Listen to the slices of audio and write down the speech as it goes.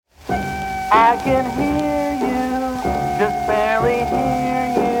I can hear you, just barely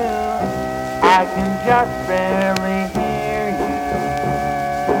hear you. I can just barely hear you.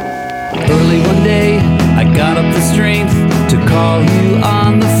 Early one day, I got up the strength to call you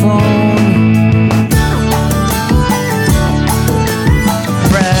on the phone.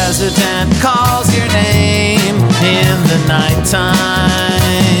 President calls your name in the nighttime.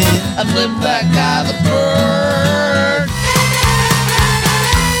 I flip that guy the bird.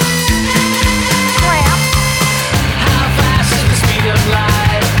 How fast is the speed of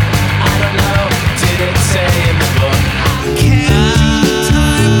light? I don't know, did it say in the book? Can't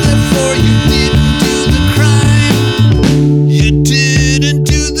time before you didn't do the crime. You didn't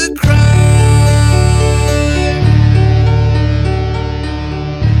do the crime.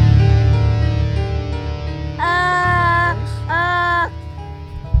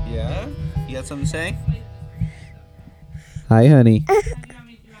 Yeah? You got something to say? Hi, honey.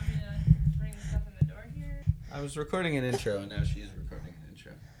 I was recording an intro, and now she's recording an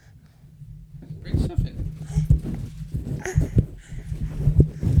intro. Bring stuff in.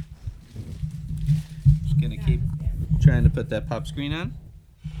 Just gonna keep trying to put that pop screen on.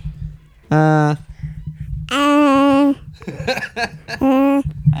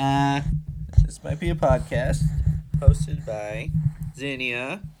 This might be a podcast hosted by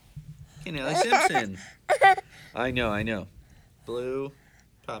Zinnia Kennelly Simpson. I know. Blue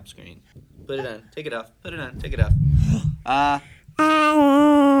pop screen. Put it on. Take it off. Put it on. Take it off.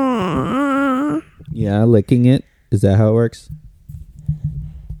 Yeah, licking it. Is that how it works?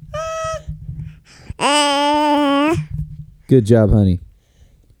 Good job, honey.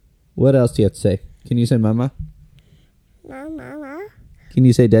 What else do you have to say? Can you say mama? Mama. Can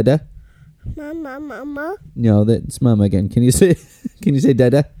you say dada? Mama. No, that's mama again. Can you say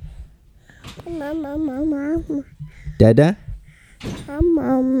dada? Mama. Dada?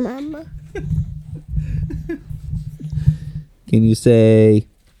 Mama. Can you say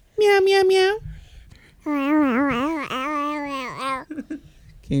meow meow meow?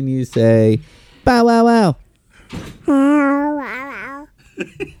 Can you say bow wow wow?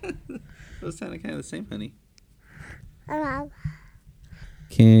 Those sounded kind of the same, honey.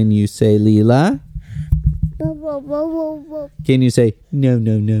 Can you say Leela? Can you say no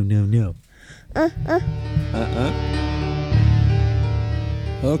no no no no?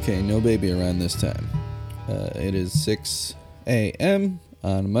 Okay, no baby around this time. It is 6 a.m.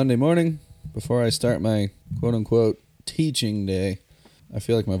 on Monday morning. Before I start my quote-unquote teaching day, I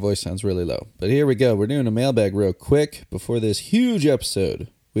feel like my voice sounds really low. But here we go. We're doing a mailbag real quick before this huge episode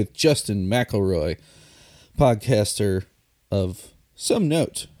with Justin McElroy, podcaster of some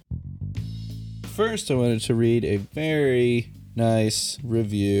note. First, I wanted to read a very nice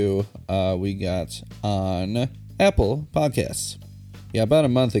review we got on Apple Podcasts. Yeah, about a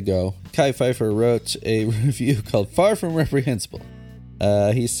month ago, Kai Pfeiffer wrote a review called Far From Reprehensible.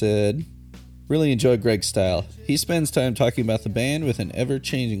 He said, really enjoyed Greg's style. He spends time talking about the band with an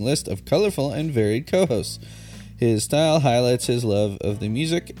ever-changing list of colorful and varied co-hosts. His style highlights his love of the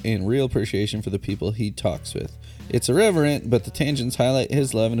music and real appreciation for the people he talks with. It's irreverent, but the tangents highlight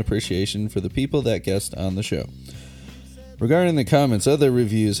his love and appreciation for the people that guest on the show. Regarding the comments other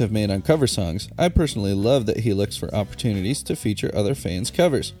reviews have made on cover songs, I personally love that he looks for opportunities to feature other fans'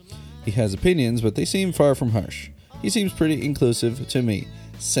 covers. He has opinions, but they seem far from harsh. He seems pretty inclusive to me.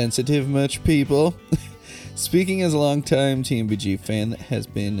 Sensitive much, people? Speaking as a longtime TMBG fan that has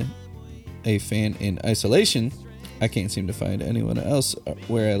been a fan in isolation, I can't seem to find anyone else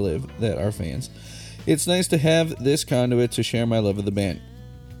where I live that are fans. It's nice to have this conduit to share my love of the band.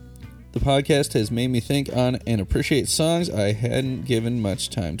 The podcast has made me think on and appreciate songs I hadn't given much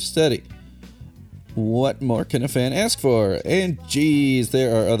time to study. What more can a fan ask for? And geez,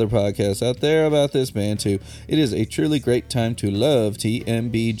 there are other podcasts out there about this band too. It is a truly great time to love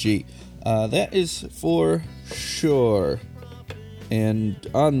TMBG. That is for sure. And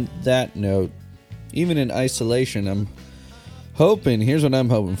on that note, even in isolation, here's what I'm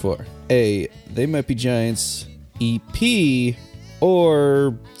hoping for. A They Might Be Giants EP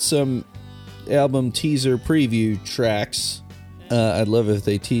or some album teaser preview tracks. I'd love if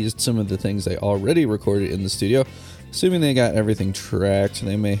they teased some of the things they already recorded in the studio. Assuming they got everything tracked,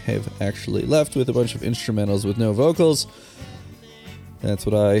 they may have actually left with a bunch of instrumentals with no vocals. That's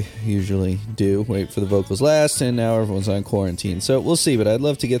what I usually do, wait for the vocals last, and now everyone's on quarantine. So we'll see, but I'd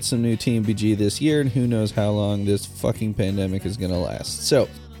love to get some new TMBG this year, and who knows how long this fucking pandemic is going to last. So,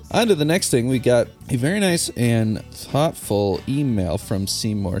 on to the next thing. We got a very nice and thoughtful email from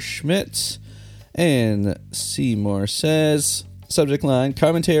Seymour Schmidt. And Seymour says, subject line,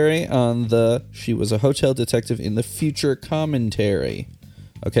 commentary on the She Was a Hotel Detective in the Future commentary.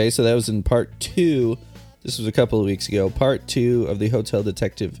 Okay, so that was in part 2. This was a couple of weeks ago. Part 2 of the Hotel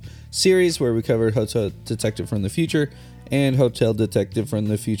Detective series, where we covered Hotel Detective from the Future and Hotel Detective from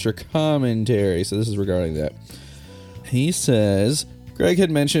the Future commentary. So this is regarding that. He says, Greg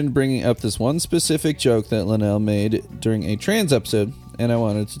had mentioned bringing up this one specific joke that Linnell made during a trans episode, and I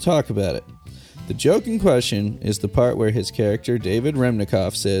wanted to talk about it. The joke in question is the part where his character, David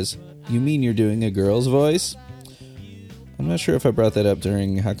Remnikoff, says, "You mean you're doing a girl's voice?" I'm not sure if I brought that up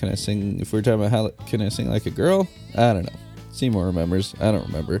during How Can I Sing, if we were talking about How Can I Sing Like a Girl? I don't know. Seymour remembers. I don't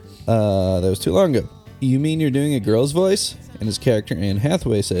remember. That was too long ago. "You mean you're doing a girl's voice?" And his character, Anne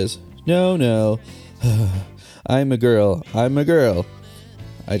Hathaway, says, No. I'm a girl.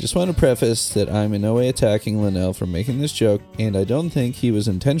 I just want to preface that I'm in no way attacking Linnell for making this joke, and I don't think he was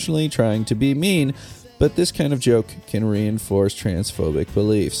intentionally trying to be mean, but this kind of joke can reinforce transphobic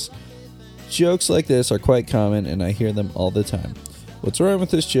beliefs. Jokes like this are quite common, and I hear them all the time. What's wrong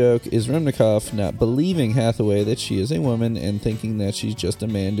with this joke is Remnikoff not believing Hathaway that she is a woman and thinking that she's just a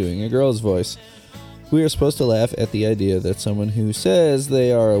man doing a girl's voice. We are supposed to laugh at the idea that someone who says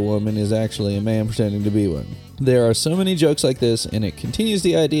they are a woman is actually a man pretending to be one. There are so many jokes like this, and it continues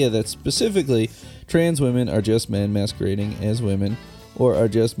the idea that specifically trans women are just men masquerading as women or are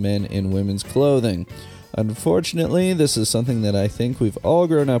just men in women's clothing. Unfortunately, this is something that I think we've all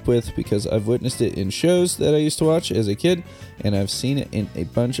grown up with because I've witnessed it in shows that I used to watch as a kid, and I've seen it in a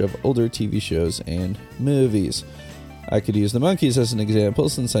bunch of older TV shows and movies. I could use the Monkees as an example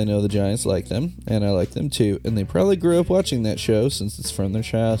since I know the Giants like them, and I like them too, and they probably grew up watching that show since it's from their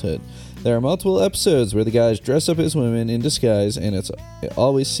childhood. There are multiple episodes where the guys dress up as women in disguise, and it's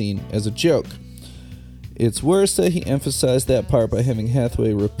always seen as a joke. It's worse that he emphasized that part by having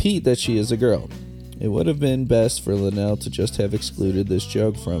Hathaway repeat that she is a girl. It would have been best for Linnell to just have excluded this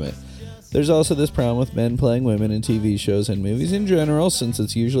joke from it. There's also this problem with men playing women in TV shows and movies in general, since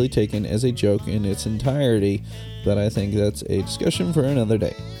it's usually taken as a joke in its entirety, but I think that's a discussion for another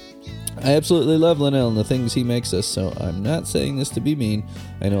day. I absolutely love Linnell and the things he makes us, so I'm not saying this to be mean.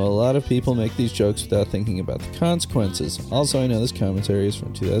 I know a lot of people make these jokes without thinking about the consequences. Also, I know this commentary is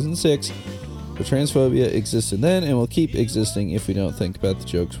from 2006, but transphobia existed then and will keep existing if we don't think about the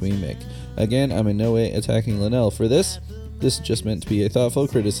jokes we make. Again, I'm in no way attacking Linnell for this. This is just meant to be a thoughtful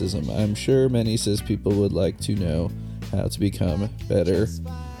criticism. I'm sure many cis people would like to know how to become better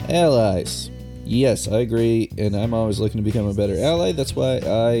allies. Yes, I agree, and I'm always looking to become a better ally. That's why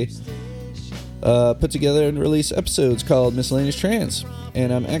I put together and release episodes called Miscellaneous Trans.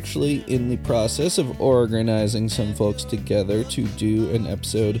 And I'm actually in the process of organizing some folks together to do an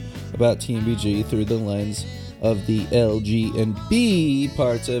episode about TMBG through the lens of the LG and B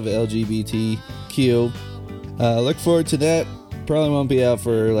parts of LGBTQ. Look forward to that. Probably won't be out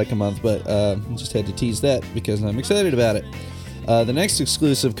for like a month, but just had to tease that because I'm excited about it. The next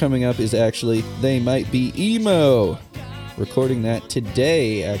exclusive coming up is actually They Might Be Emo. Recording that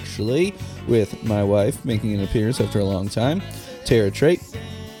today, actually, with my wife making an appearance after a long time, Tara Trait,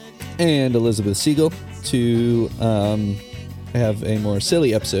 and Elizabeth Siegel, to have a more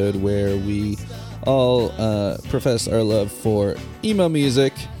silly episode where we all profess our love for emo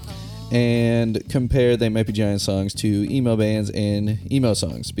music and compare They Might Be Giant songs to emo bands and emo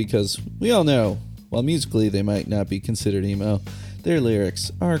songs, because we all know, while musically they might not be considered emo, their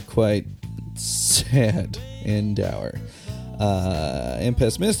lyrics are quite sad and dour and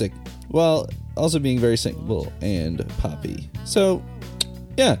pessimistic, while also being very singable and poppy. So,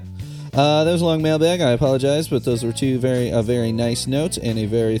 yeah. That was a long mailbag. I apologize, but those were two very nice notes and a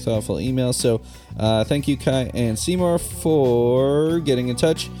very thoughtful email. So, thank you, Kai and Seymour, for getting in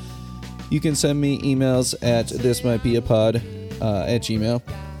touch. You can send me emails at thismightbeapod at Gmail.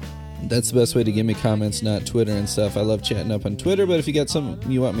 That's the best way to give me comments, not Twitter and stuff. I love chatting up on Twitter, but if you got something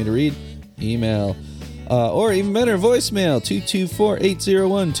you want me to read, email. Or even better, voicemail,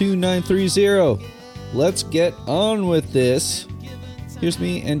 224-801-2930. Let's get on with this. Here's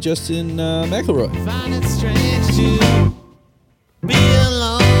me and Justin McElroy. Find it strange to be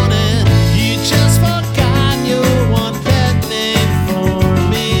alone and you just forgot your one pet name for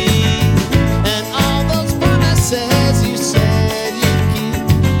me. And all those promises you said you'd keep.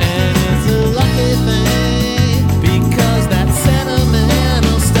 And it's a lucky thing because that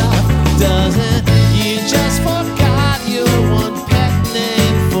sentimental stuff doesn't. You just forgot your one pet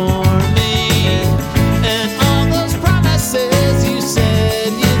name for me. And all those promises you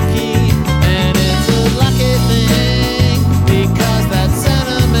said you'd keep. And it's a lucky thing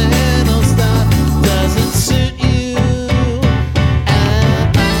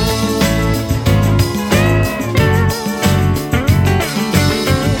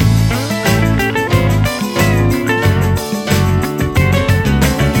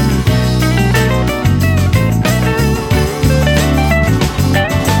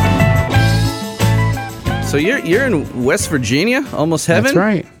So you're in West Virginia, almost heaven.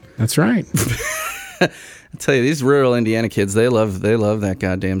 That's right. I tell you, these rural Indiana kids, they love that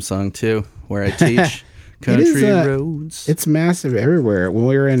goddamn song too. Where I teach country roads. It's massive everywhere.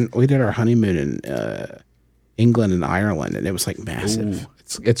 When we did our honeymoon in England and Ireland, and it was like massive.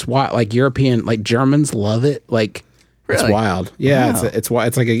 It's wild. Like European, like Germans love it. Like it's Really? wild. Yeah, Wow. it's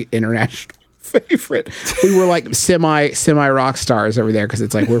like an international favorite. We were like semi rock stars over there because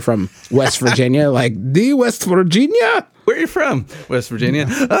it's like we're from West Virginia. Like the West Virginia. Where are you from? West Virginia.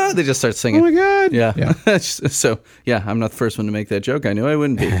 Oh, they just start singing. Oh my god. Yeah. So, yeah, I'm not the first one to make that joke. I knew I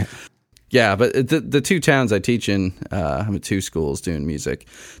wouldn't be. Yeah, but the two towns I teach in, I'm at two schools doing music.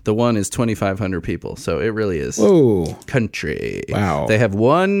 The one is 2,500 people, so it really is Whoa. country. Wow. They have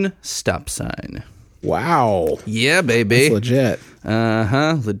one stop sign. Wow. Yeah, baby. That's legit.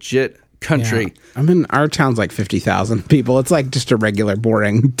 Uh-huh. Legit country. Yeah. I mean, our town's like 50,000 people. It's like just a regular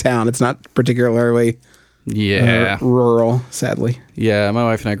boring town. It's not particularly Yeah. rural, sadly. Yeah, my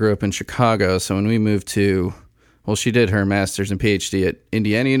wife and I grew up in Chicago, so when we moved to, well, she did her master's and PhD at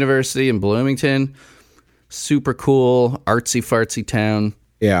Indiana University in Bloomington. Super cool, artsy-fartsy town.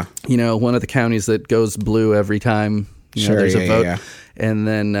 Yeah. You know, one of the counties that goes blue every time Sure, there's a yeah, vote. yeah. And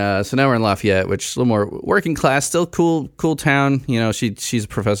then, so now we're in Lafayette, which is a little more working class, still cool town. You know, she's a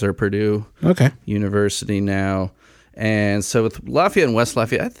professor at Purdue Okay. University now. And so with Lafayette and West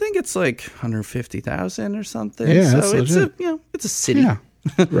Lafayette, I think it's like 150,000 or something. Yeah, so that's it's legit. it's a city. Yeah.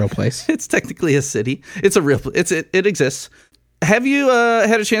 Real place. It's technically a city. It's a real. It exists. Have you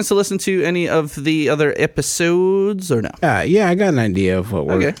had a chance to listen to any of the other episodes or no? Yeah, I got an idea of what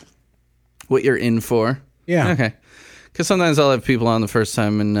we're... Okay. What you're in for? Yeah. Okay. Because sometimes I'll have people on the first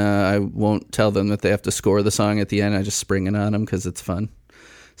time and I won't tell them that they have to score the song at the end. I just spring it on them because it's fun.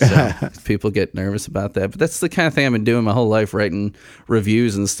 So people get nervous about that. But that's the kind of thing I've been doing my whole life, writing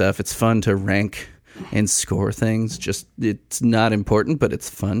reviews and stuff. It's fun to rank and score things. Just it's not important, but it's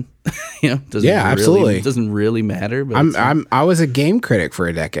fun. Doesn't Yeah, absolutely. It doesn't really matter. But I was a game critic for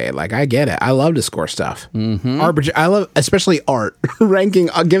a decade. Like, I get it. I love to score stuff. Mm-hmm. I love, especially art. Ranking,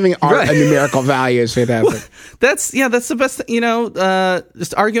 giving art Right. a numerical value is fantastic. that's the best thing,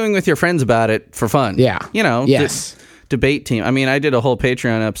 just arguing with your friends about it for fun. Yeah. Yes. Debate team. I mean, I did a whole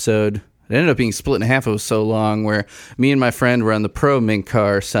Patreon episode. It ended up being split in half. It was so long, where me and my friend were on the pro mink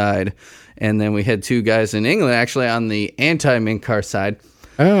car side, and then we had two guys in England actually on the anti mink car side.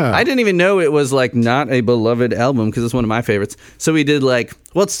 Oh. I didn't even know it was like not a beloved album because it's one of my favorites. So we did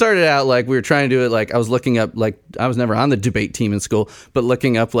it started out like we were trying to do it like I was looking up, like I was never on the debate team in school, but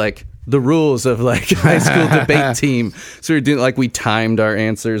looking up like the rules of like high school debate team. So we were doing we timed our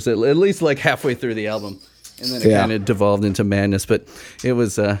answers at least like halfway through the album. And then it kind of devolved into madness, but it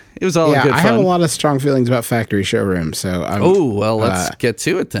was all good fun. I have a lot of strong feelings about Factory Showroom, so let's get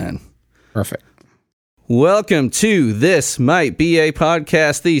to it then. Perfect. Welcome to This Might Be a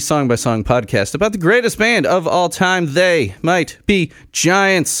Podcast, the song-by-song podcast about the greatest band of all time. They might be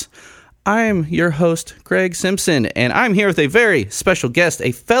giants. I'm your host, Greg Simpson, and I'm here with a very special guest,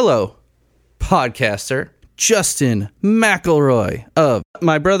 a fellow podcaster, Justin McElroy of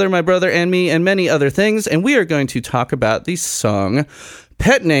My Brother, and Me, and many other things, and we are going to talk about the song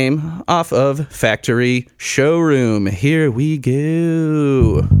Pet Name off of Factory Showroom. Here we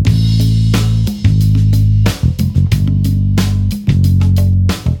go.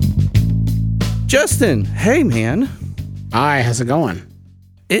 Justin, hey man. Hi, how's it going?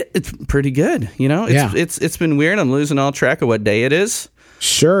 It's pretty good. It's been weird. I'm losing all track of what day it is.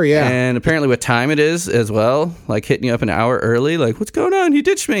 Sure, yeah. And apparently what time it is as well. Like hitting you up an hour early. Like, what's going on? You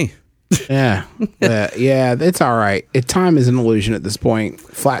ditched me. Yeah. Yeah, it's all right. Time is an illusion at this point.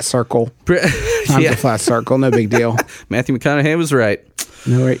 Flat circle. Time's a flat circle. No big deal. Matthew McConaughey was right.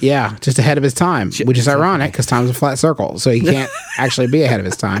 Yeah, just ahead of his time, which is ironic because time's a flat circle. So he can't actually be ahead of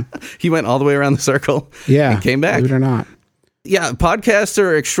his time. He went all the way around the circle. Yeah. And came back. Believe it or not. Yeah,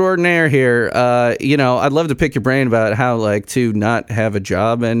 podcaster extraordinaire here. I'd love to pick your brain about how to not have a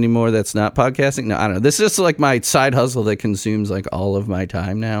job anymore that's not podcasting. No, I don't know. This is just my side hustle that consumes all of my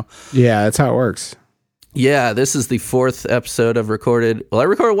time now. Yeah, that's how it works. Yeah, this is the fourth episode I've recorded. Well, I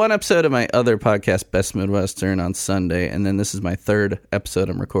recorded one episode of my other podcast, Best Midwestern, on Sunday, and then this is my third episode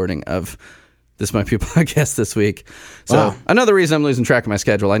I'm recording of This Might Be a Podcast this week. So Another reason I'm losing track of my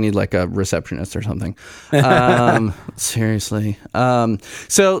schedule. I need a receptionist or something. Seriously.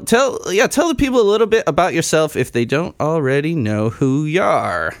 So tell the people a little bit about yourself if they don't already know who you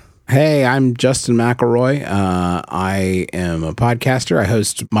are. Hey, I'm Justin McElroy. I am a podcaster. I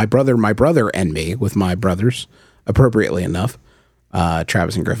host My Brother, and Me with my brothers, appropriately enough,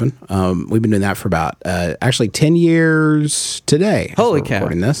 Travis and Griffin. We've been doing that for about actually 10 years today. Holy cow.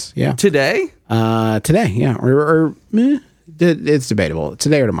 Recording this. Yeah. Today? Today, yeah, it's debatable.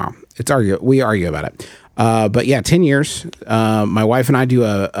 Today or tomorrow. We argue about it. But yeah, 10 years. My wife and I do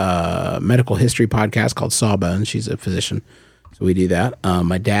a medical history podcast called Sawbones. She's a physician, so we do that.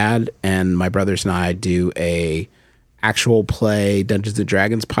 My dad and my brothers and I do a actual play Dungeons and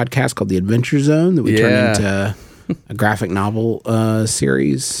Dragons podcast called The Adventure Zone that we turn into a graphic novel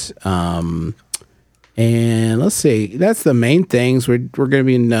series. And let's see, that's the main things. We're going to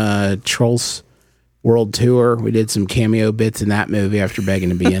be in Trolls World Tour. We did some cameo bits in that movie after begging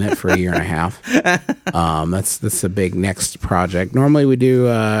to be in it for a year and a half. That's the big next project. Normally we do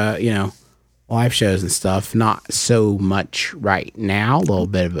live shows and stuff. Not so much right now. A little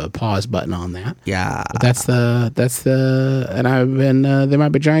bit of a pause button on that. Yeah. But that's the and I've been They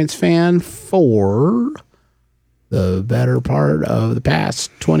Might Be Giants fan for the better part of the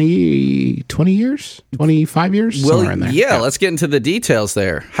past 20 years, 25 years, somewhere in there. Yeah, let's get into the details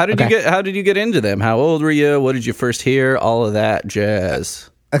there. How did you get into them? How old were you? What did you first hear? All of that jazz.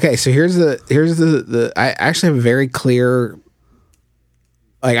 Okay, so here's the I actually have a very clear,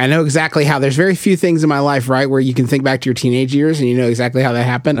 like, I know exactly how. There's very few things in my life, right, where you can think back to your teenage years and you know exactly how that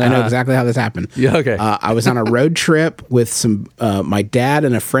happened. I know exactly how this happened. Yeah, okay. I was on a road trip with my dad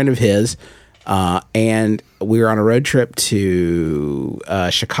and a friend of his, and we were on a road trip to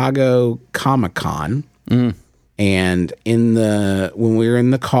Chicago Comic-Con. And when we were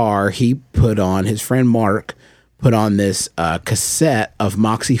in the car, his friend Mark put on this cassette of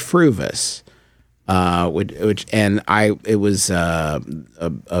Moxie Früvous. It was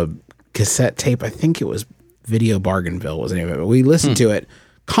a cassette tape. I think it was Video Bargainville was the name of it. But we listened to it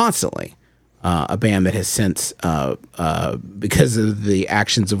constantly. A band that has since, because of the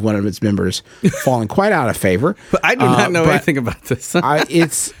actions of one of its members, fallen quite out of favor. But I do not know anything about this. Give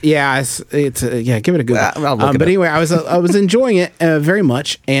it a good. I'll look it but up. anyway, I was enjoying it very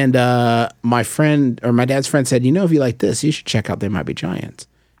much, and my dad's friend said, if you like this, you should check out They Might Be Giants.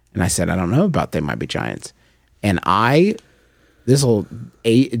 And I said, I don't know about They Might Be Giants. And this will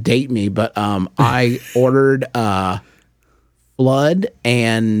date me, but I ordered Flood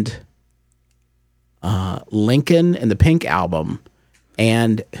and Lincoln and the Pink Album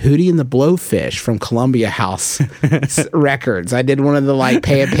and Hootie and the Blowfish from Columbia House Records. I did one of the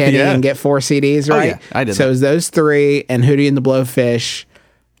pay a penny and get 4 CDs, right? Yeah, I did So that. it was those 3 and Hootie and the Blowfish,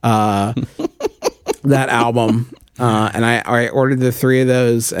 that album. And I ordered the 3 of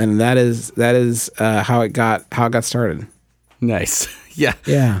those, and that is how it got started. Nice. Yeah.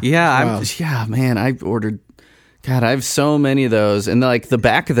 Yeah. Yeah. Man, I ordered. God, I have so many of those, and the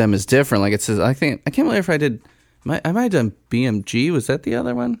back of them is different. Like it says, I can't believe if I did. I might have done BMG. Was that the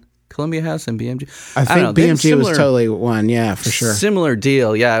other one? Columbia House and BMG. I think BMG was totally one. Yeah, for sure. Similar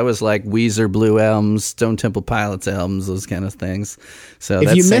deal. Yeah, it was like Weezer Blue Albums, Stone Temple Pilots albums, those kind of things. So if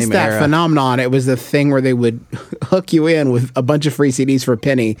that you same missed that era. phenomenon, it was the thing where they would hook you in with a bunch of free CDs for a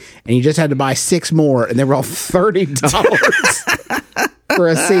penny, and you just had to buy 6 more, and they were all $30 for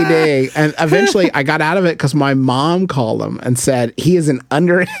a CD. And eventually, I got out of it because my mom called him and said, "He is an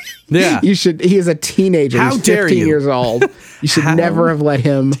under. Yeah. He is a teenager. How He's dare 15 you. years old. You should never have let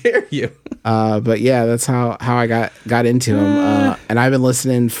him." Dare you? But yeah, that's how I got into him. And I've been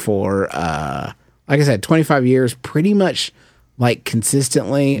listening for, like I said, 25 years, pretty much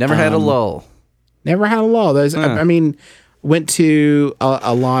consistently. Never had a lull. Never had a lull. I mean, went to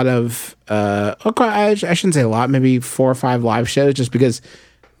a lot of, I shouldn't say a lot, maybe 4 or 5 live shows, just because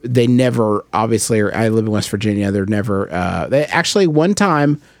they never, obviously, I live in West Virginia. They're never, they actually one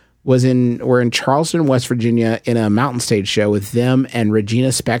time we're in Charleston, West Virginia, in a Mountain Stage show with them and Regina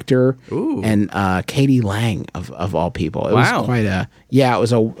Spektor and Katie Lang of all people. It was quite it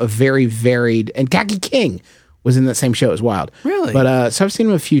was a very varied, and Khaki King was in that same show. It was wild. Really? But so I've seen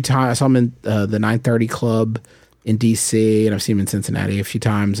him a few times. I saw him in the 930 Club in DC, and I've seen him in Cincinnati a few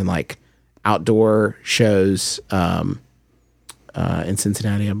times, and outdoor shows in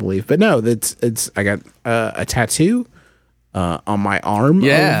Cincinnati, I believe. But no, I got a tattoo on my arm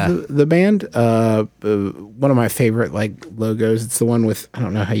of the band. One of my favorite logos. It's the one with, I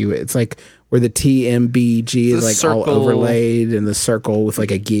don't know how it's where the TMBG is all overlaid in the circle with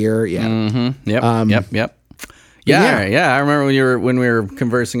a gear. Yeah. Mm-hmm. Yep. Yeah. I remember when we were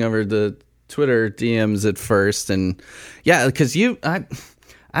conversing over the Twitter DMs at first, and because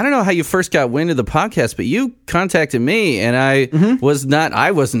I don't know how you first got wind of the podcast, but you contacted me, and I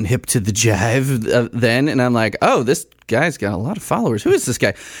wasn't hip to the jive then, and I'm like, oh, this guy's got a lot of followers. Who is this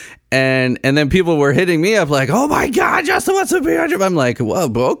guy? And then people were hitting me up like, oh my God, Justin, what's up here? I'm like,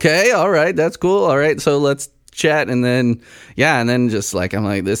 well, okay, all right, that's cool, all right, so let's chat, and then just I'm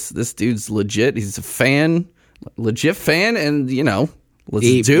like, this dude's legit. He's a fan, legit fan, and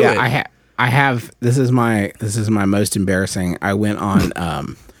let's do it. I I have. This is my most embarrassing. I went on.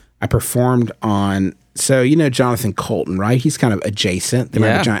 I performed on. So you know Jonathan Colton, right? He's kind of adjacent.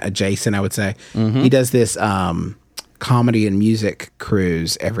 Adjacent, I would say. He does this comedy and music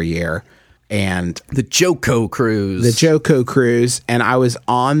cruise every year, and The Joko Cruise. And I was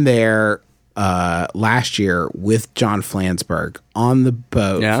on there last year with John Flansburgh on the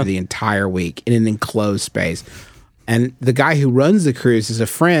boat for the entire week in an enclosed space. And the guy who runs the cruise is a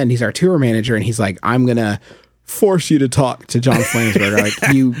friend. He's our tour manager, and he's like, "I'm gonna force you to talk to John Flansburgh.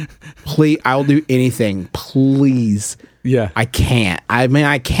 Like, you, please, I'll do anything, please." Yeah. I can't. I mean,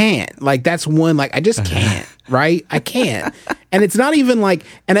 I can't. Like, that's one. Like, I just can't. Right? I can't. And it's not even like.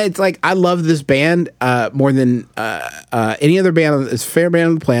 And it's like, I love this band more than any other band. It's fair band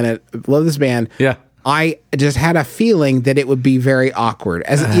on the planet. Love this band. Yeah. I just had a feeling that it would be very awkward,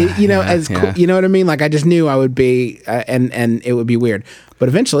 as you know, you know what I mean. Like, I just knew I would be, and it would be weird. But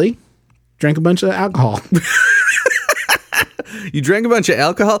eventually, drank a bunch of alcohol. You drank a bunch of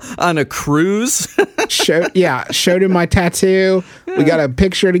alcohol on a cruise? Showed him my tattoo. We got a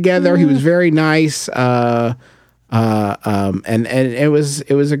picture together. He was very nice. And it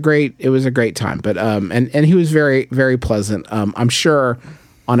was a great time. But and he was very, very pleasant. I'm sure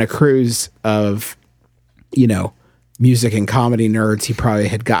on a cruise of, you know, music and comedy nerds, he probably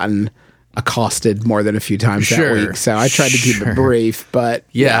had gotten accosted more than a few times that week. So I tried to keep it brief, but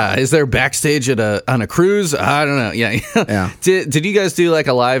yeah. Is there backstage on a cruise? I don't know. Yeah. Yeah. Did you guys do like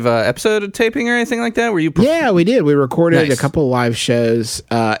a live episode of taping or anything like that? Were you? Yeah, we did. We recorded Nice. a couple of live shows.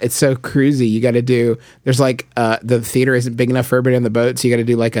 It's so cruisy. You got to do. There's like the theater isn't big enough for everybody on the boat, so you got to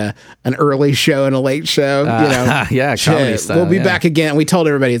do like an early show and a late show. You know, yeah, comedy style. We'll be yeah. back again. We told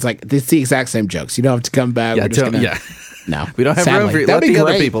everybody it's like it's the exact same jokes. You don't have to come back. Yeah, We're just gonna, yeah. No, We don't have room sadly. for you. That'd Let be the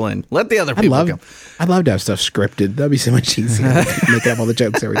other great. people in. Let the other people come. I'd love to have stuff scripted. That'd be so much easier. Making up all the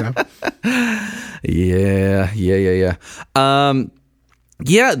jokes every time. Yeah.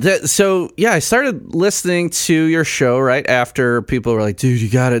 I started listening to your show right after people were like, dude, you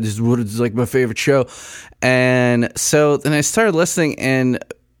got it. This is like my favorite show. And so then I started listening, and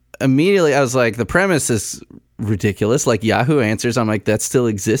immediately I was like, the premise is ridiculous. Like Yahoo Answers, I'm like, that still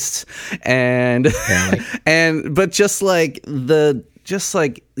exists. And but just like you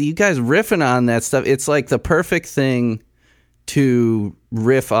guys riffing on that stuff, it's like the perfect thing to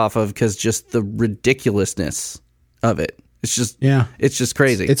riff off of, because just the ridiculously of it. It's just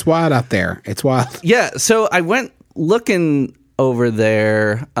crazy. It's wild out there. It's wild. Yeah, so I went looking over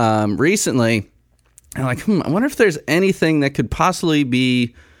there recently, and I'm like, I wonder if there's anything that could possibly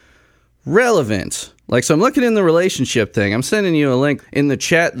be relevant. Like, so I'm looking in the relationship thing. I'm sending you a link in the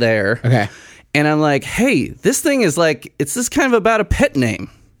chat there. Okay. And I'm like, hey, this thing is like, it's this kind of about a pet name.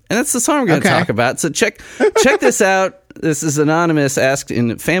 And that's the song we're going to talk about. So check this out. This is Anonymous, asked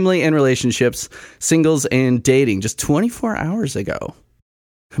in family and relationships, singles and dating, just 24 hours ago.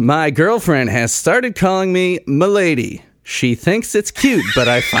 My girlfriend has started calling me Milady. She thinks it's cute, but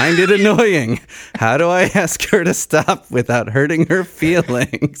I find it annoying. How do I ask her to stop without hurting her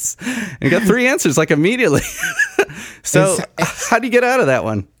feelings? And got 3 answers like immediately. So how do you get out of that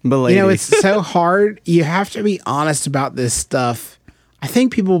one, Milady? You know, it's so hard. You have to be honest about this stuff. I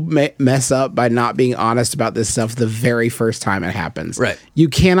think people mess up by not being honest about this stuff the very first time it happens. Right. You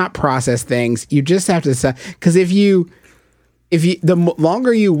cannot process things. You just have to say, because if the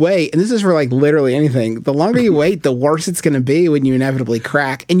longer you wait, and this is for like literally anything, the longer you wait, the worse it's going to be when you inevitably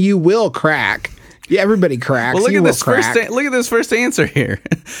crack, and you will crack. Yeah, everybody cracks. Well, look You at will this crack. look at this first answer here.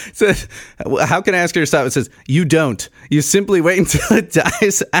 It says, how can I ask her to stop? It says, you don't. You simply wait until it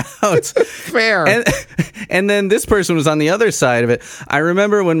dies out. Fair. And then this person was on the other side of it. I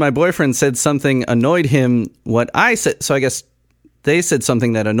remember when my boyfriend said something annoyed him, what I said. So I guess they said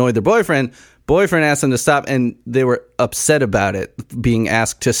something that annoyed their boyfriend. Boyfriend asked them to stop, and they were upset about it being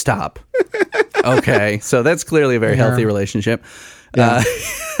asked to stop. Okay, so that's clearly a very healthy relationship. Yeah.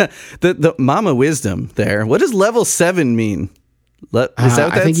 The mama wisdom there. What does level 7 mean? Is that what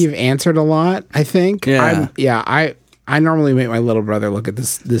I think you've answered a lot. I think. Yeah. I normally make my little brother look at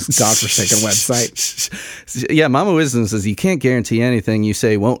this godforsaken website. Yeah, Mama Wisdom says you can't guarantee anything you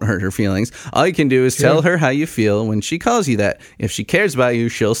say won't hurt her feelings. All you can do is tell her how you feel when she calls you that. If she cares about you,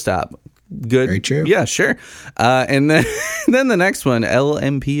 she'll stop. Good. Very true. Yeah, sure. And then then the next one,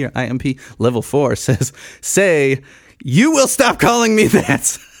 LMP or IMP level 4 says, say, you will stop calling me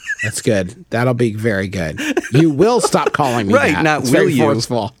that. That's good. That'll be very good. You will stop calling me Right, that. not It's will very you.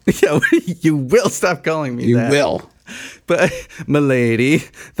 forceful. Yeah, you will stop calling me You that. will. But milady,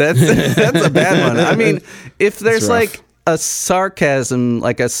 that's a bad one. I mean, if there's rough. like a sarcasm,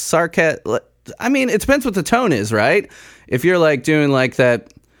 I mean, it depends what the tone is, right? If you're like doing like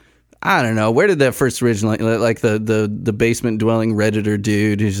that, I don't know. Where did that first originate? Like the basement dwelling Redditor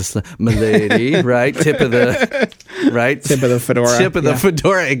dude who's just like, "Milady," right? Tip of the fedora. Tip of the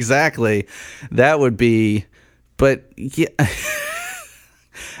fedora. Exactly. That would be. But yeah, I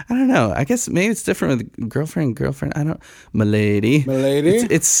don't know. I guess maybe it's different with girlfriend. I don't. Milady.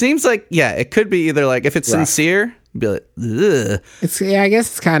 It seems like it could be either like if it's sincere. Be like, ugh. I guess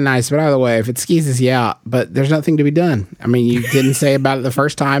it's kind of nice, but either way, if it skeezes you out, but there's nothing to be done. I mean, you didn't say about it the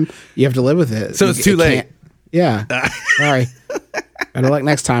first time. You have to live with it. So it's too late. Yeah. Sorry. Better luck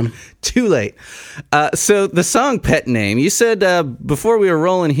next time. Too late. So the song Pet Name, you said before we were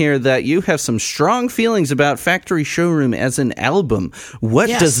rolling here that you have some strong feelings about Factory Showroom as an album. What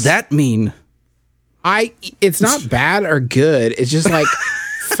does that mean? It's not bad or good. It's just like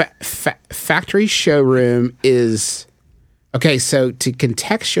Factory Showroom is okay. So to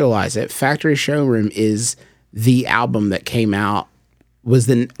contextualize it, Factory Showroom is the album that came out was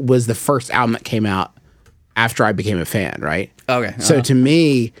the first album that came out after I became a fan, right? Okay. So to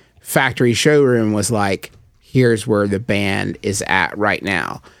me, Factory Showroom was like, here's where the band is at right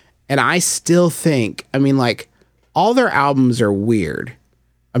now. And I still think, I mean, like, all their albums are weird.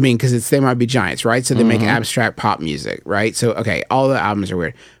 I mean, because They Might Be Giants, right? So they make abstract pop music, right? So, okay, all the albums are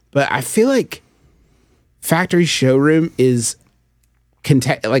weird. But I feel like Factory Showroom is,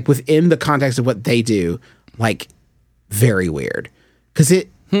 like, within the context of what they do, like, very weird. Because it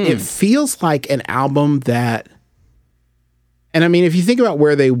feels like an album that... And, I mean, if you think about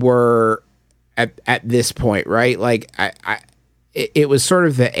where they were at this point, right? Like, it was sort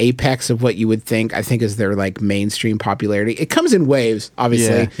of the apex of what you would think, I think, is their, like, mainstream popularity. It comes in waves,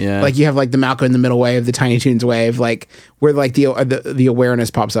 obviously. Yeah. Like, you have, like, the Malcolm in the Middle wave, the Tiny Toons wave, like, where, like, the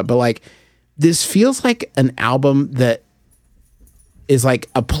awareness pops up. But, like, this feels like an album that is, like,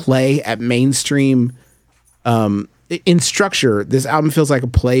 a play at mainstream... in structure, this album feels like a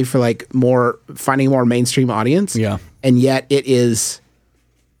play for, like, finding a more mainstream audience. Yeah. And yet it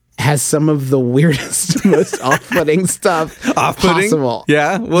has some of the weirdest, most off-putting stuff possible.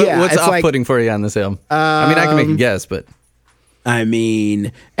 Yeah? What's off-putting for you on this album? I mean, I can make a guess, but... I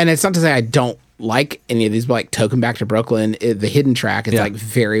mean, and it's not to say I don't like any of these, but like Token Back to Brooklyn, the hidden track is like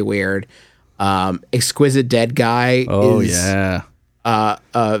very weird. Exquisite Dead Guy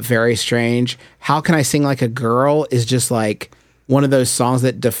is very strange. How Can I Sing Like a Girl is just like one of those songs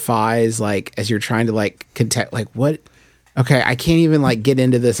that defies, like, as you're trying to like like what. Okay, I can't even like get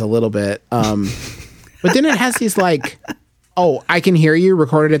into this a little bit. But then it has these like, I Can Hear You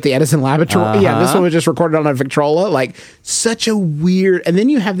recorded at the Edison Laboratory. Yeah, this one was just recorded on a Victrola. Like, such a weird. And then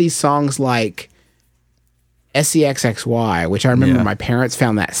you have these songs like SEXXY, which I remember my parents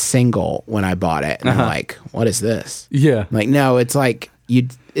found that single when I bought it, and I'm like, what is this? Yeah, like, no, it's like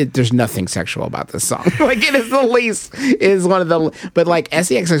there's nothing sexual about this song. Like, it is the least. It is one of the. But like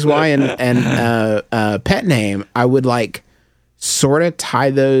SEXXY and Pet Name, I would like sort of tie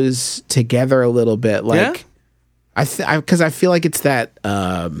those together a little bit. Like, because I feel like it's that.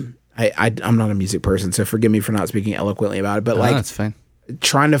 I'm not a music person, so forgive me for not speaking eloquently about it. But like, that's fine.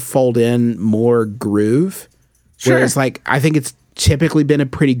 Trying to fold in more groove. Sure. Whereas, like, I think it's typically been a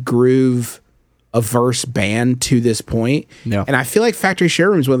pretty groove-averse band to this point. Yeah. And I feel like Factory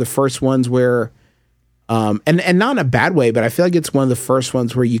Showroom is one of the first ones where, and not in a bad way, but I feel like it's one of the first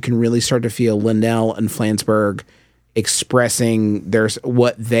ones where you can really start to feel Linnell and Flansburgh expressing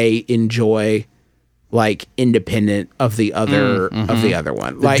what they enjoy, like, independent of the other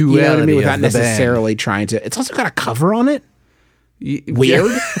one. Like, you know what I mean? Without necessarily trying to. It's also got a cover on it.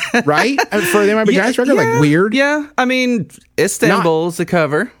 Weird, right? For They Might Be Giants record, like, weird. Yeah, I mean, Istanbul's the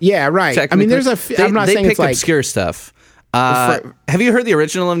cover. Yeah, right. I mean, there's I'm not saying they it's pick like obscure stuff. Have you heard the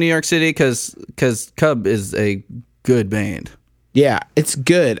original of New York City? Because Cub is a good band. Yeah, it's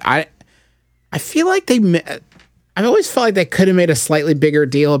good. I feel like I've always felt like they could have made a slightly bigger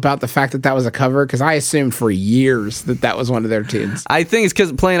deal about the fact that was a cover, because I assumed for years that was one of their tunes. I think it's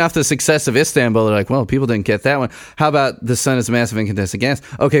because playing off the success of Istanbul, they're like, well, people didn't get that one. How about The Sun is a Massive Incandescent Gas?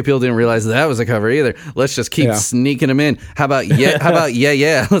 Okay, people didn't realize that was a cover either. Let's just keep sneaking them in. How about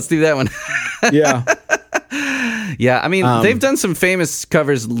Yeah? Let's do that one. Yeah. Yeah, I mean, they've done some famous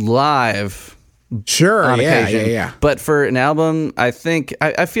covers live. Sure, on occasion. Yeah. But for an album, I think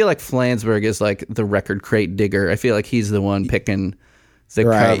I feel like Flansburgh is like the record crate digger. I feel like he's the one picking the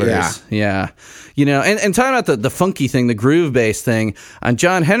covers. Yeah. You know, and talking about the funky thing, the groove bass thing, on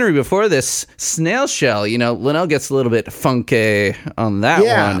John Henry before this, Snail Shell, you know, Linnell gets a little bit funky on that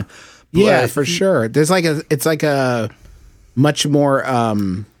one. Yeah, for sure. There's like it's like a much more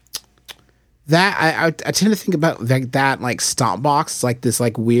That I tend to think about like that, like stomp box, like this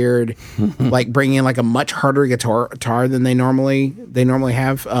like weird, like bringing in like a much harder guitar than they normally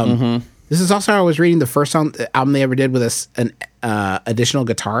have. This is also, I was reading the first album they ever did with an additional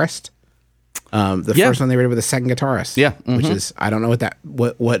guitarist. The first one they ever did with a second guitarist. Yeah, which is, I don't know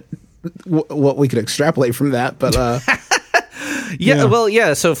what we could extrapolate from that, but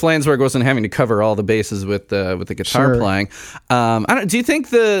So Flansburgh wasn't having to cover all the bases with the guitar playing. Do you think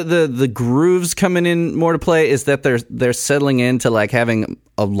the grooves coming in more to play is that they're settling into like having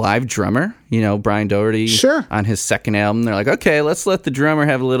a live drummer? Brian Doherty on his second album. They're like, okay, let's let the drummer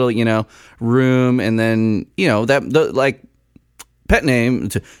have a little room, and then like pet name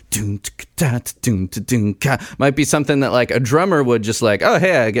might be something that like a drummer would just like, oh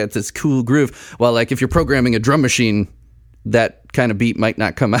hey, I get this cool groove. Well, like if you're programming a drum machine, that kind of beat might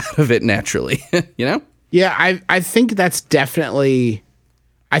not come out of it naturally, Yeah, I think that's definitely.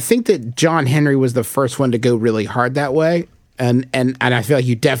 I think that John Henry was the first one to go really hard that way, and I feel like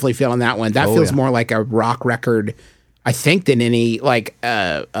you definitely feel on that one. That feels more like a rock record, I think, than any like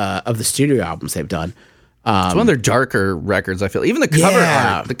of the studio albums they've done. It's one of their darker records, I feel. Even the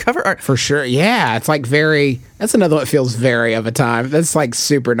cover art. For sure. Yeah, it's like that's another one that feels very of a time. That's like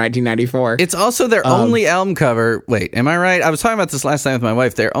super 1994. It's also their only album cover. Wait, am I right? I was talking about this last night with my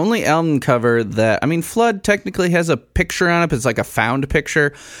wife. Their only album cover that, Flood technically has a picture on it, but it's like a found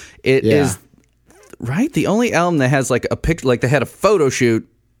picture. It is, right? The only album that has like a picture, like they had a photo shoot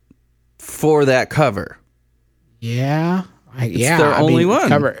for that cover. Yeah. It's their only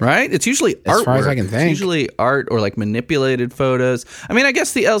one, right? It's usually artwork. As far as I can think. It's usually art or like manipulated photos. I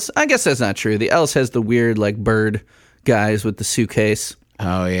guess I guess that's not true. The Else has the weird like bird guys with the suitcase.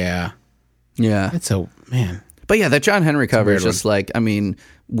 Oh yeah. Yeah. That's man. But yeah, that John Henry cover is just like,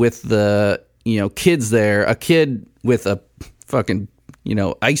 with the, kids there, a kid with a fucking,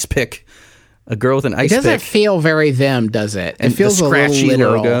 ice pick. A girl with an ice pick. It doesn't feel very them, does it? It feels a little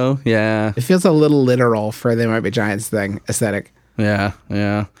literal. Logo. Yeah. It feels a little literal for They Might Be Giants thing, aesthetic. Yeah.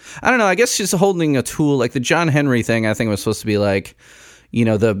 I don't know. I guess she's holding a tool. Like the John Henry thing, I think was supposed to be like,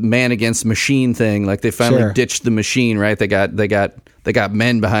 the man against machine thing. Like they finally ditched the machine, right? They got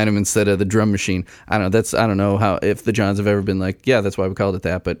men behind them instead of the drum machine. I don't know if the Johns have ever been like, yeah, that's why we called it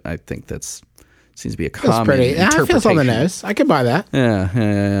that. But I think that's seems to be a common interpretation. It feels on the nose. I could buy that.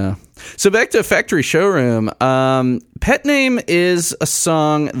 Yeah. So back to Factory Showroom. Pet Name is a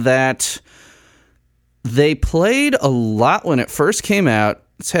song that they played a lot when it first came out.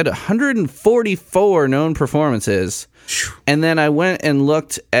 It's had 144 known performances. And then I went and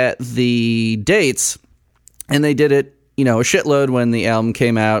looked at the dates, and they did it, a shitload when the album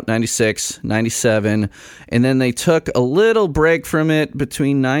came out, 96, 97. And then they took a little break from it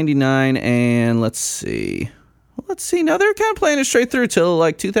between 99 and, let's see. No, they're kind of playing it straight through till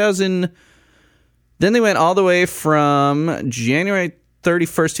like 2000. Then they went all the way from January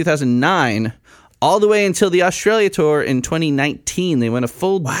 31st, 2009, all the way until the Australia tour in 2019. They went a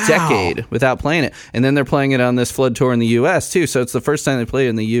full decade without playing it. And then they're playing it on this Flood tour in the U.S. too. So it's the first time they played it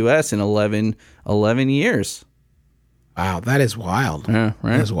in the U.S. in 11 years. Wow, that is wild. Yeah,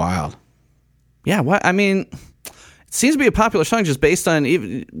 right? That is wild. Yeah, it seems to be a popular song just based on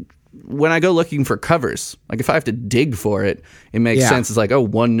even when I go looking for covers. Like if I have to dig for it, it makes sense. It's like,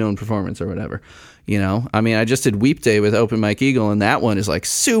 one known performance or whatever. I just did Weep Day with Open Mike Eagle, and that one is like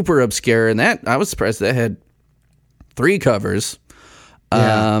super obscure, and that I was surprised that had 3 covers.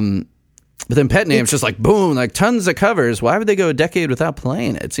 Yeah. But then Pet Name's just like boom, like tons of covers. Why would they go a decade without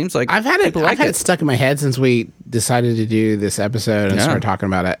playing it? It seems like I've had it stuck in my head since we decided to do this episode and started talking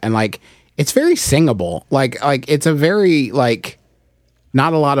about it. And like it's very singable. Like it's a very like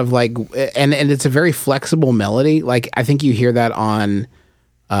not a lot of like and it's a very flexible melody. Like I think you hear that on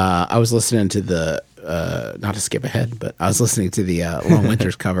I was listening to the not to skip ahead, but I was listening to the Long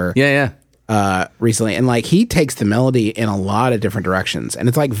Winters cover. Yeah. Recently, and like he takes the melody in a lot of different directions, and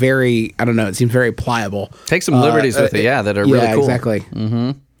it's like very, I don't know, it seems very pliable. Take some liberties with it, that are really cool. Exactly.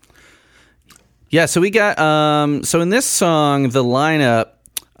 Mm-hmm. Yeah, so we got so in this song, the lineup,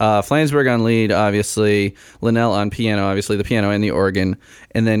 Flansburgh on lead, obviously, Linnell on piano, obviously the piano and the organ,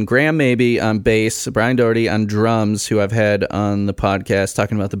 and then Graham Mabey on bass, Brian Doherty on drums, who I've had on the podcast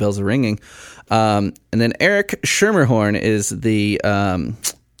talking about the bells are ringing, and then Eric Schermerhorn is the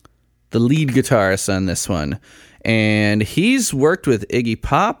lead guitarist on this one. And he's worked with Iggy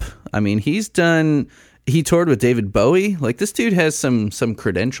Pop. He toured with David Bowie. Like, this dude has some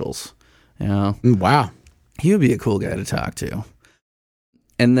credentials. Wow. He would be a cool guy to talk to.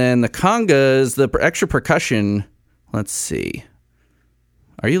 And then the congas, the extra percussion, let's see.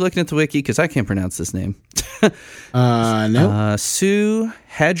 Are you looking at the wiki? Because I can't pronounce this name. No. Sue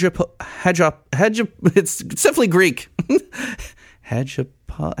it's definitely Greek.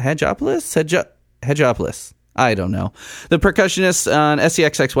 Hedgopoulos? I don't know. The percussionist on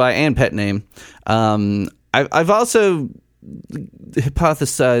SEXXY and Pet Name. I've also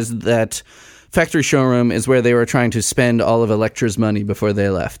hypothesized that Factory Showroom is where they were trying to spend all of Elektra's money before they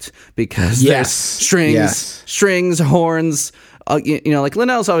left, because there's strings, horns. Like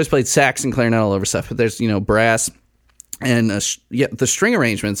Linnell's always played sax and clarinet all over stuff, but there's brass, and the string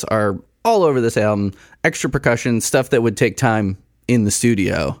arrangements are all over this album. Extra percussion stuff that would take time in the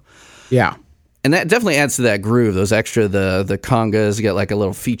studio. Yeah. And that definitely adds to that groove. Those extra, the congas, you get like a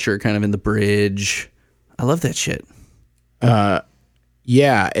little feature kind of in the bridge. I love that shit.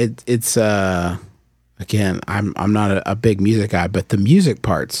 Yeah, it's again, I'm not a big music guy, but the music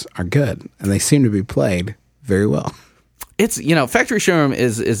parts are good, and they seem to be played very well. It's Factory Showroom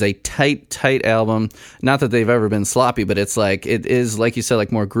is a tight album. Not that they've ever been sloppy, but it's like it is, like you said,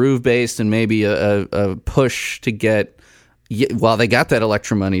 like more groove based, and maybe a push to get. While they got that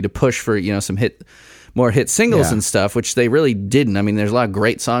Elektra money to push for some more hit singles and stuff, which they really didn't. I mean, there's a lot of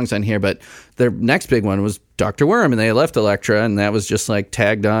great songs on here, but their next big one was Dr. Worm, and they left Elektra, and that was just like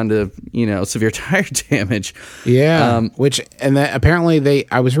tagged on to Severe Tire Damage. Yeah, apparently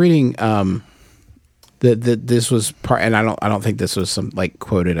I was reading that this was part, and I don't think this was some like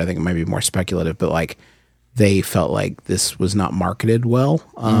quoted. I think it might be more speculative, but like they felt like this was not marketed well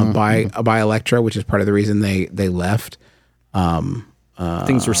by Elektra, which is part of the reason they left.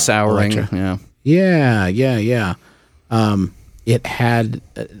 Things were souring. Elektra. Yeah. It had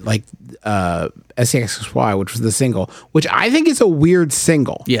SEXXY, which was the single, which I think is a weird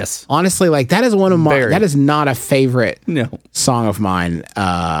single. Yes, honestly, like that is one of my. That is not a favorite song of mine.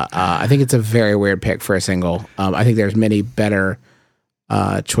 I think it's a very weird pick for a single. I think there's many better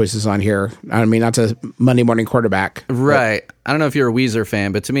choices on here. I mean, not to Monday Morning Quarterback, right? I don't know if you're a Weezer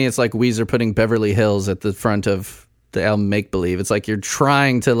fan, but to me, it's like Weezer putting Beverly Hills at the front of the album Make Believe. It's like you're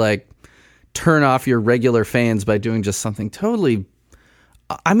trying to like turn off your regular fans by doing just something totally.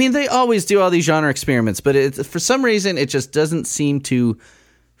 I mean, they always do all these genre experiments, but for some reason it just doesn't seem to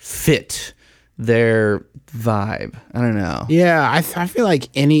fit their vibe. I don't know. Yeah, I feel like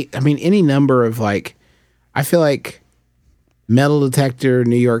any number of like, I feel like Metal Detector,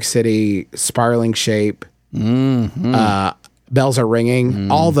 New York City, Spiraling Shape, Bells Are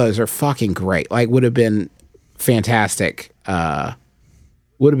Ringing. All those are fucking great. Like, would have been fantastic.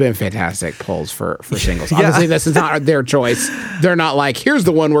 Would have been fantastic polls for singles. Obviously, this is not their choice. They're not like, here's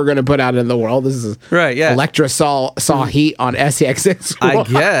the one we're going to put out in the world. This is right. Yeah, Elektra saw heat on SEXXY. I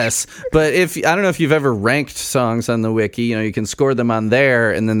guess, but I don't know if you've ever ranked songs on the wiki. You can score them on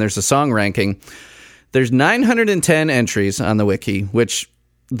there, and then there's a song ranking. There's 910 entries on the wiki, which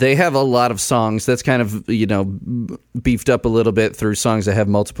they have a lot of songs. That's kind of, beefed up a little bit through songs that have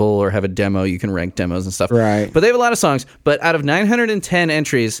multiple or have a demo. You can rank demos and stuff. Right. But they have a lot of songs. But out of 910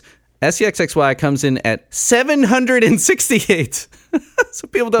 entries, SEXXY comes in at 768. So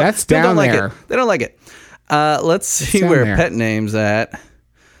people don't like it. They don't like it. Let's see where there. Pet Name's at.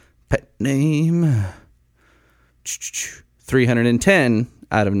 Pet Name. 310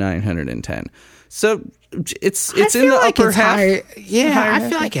 out of 910. So it's in the upper half. Yeah, I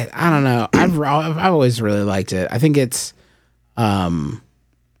feel like it. I don't know. I've always really liked it. I think it's. I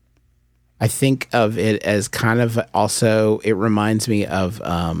think of it as kind of also. It reminds me of.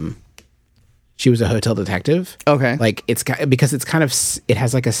 She Was a Hotel Detective. Okay, like because it's kind of, it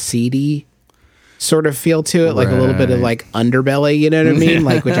has like a seedy sort of feel to it, like a little bit of like underbelly. You know what I mean?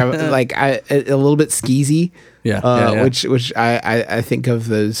 Like which a little bit skeezy. Yeah. Which I think of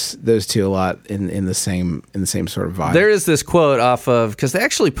those two a lot in the same sort of vibe. There is this quote off of, because they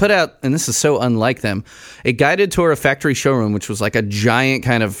actually put out, and this is so unlike them, a guided tour of Factory Showroom, which was like a giant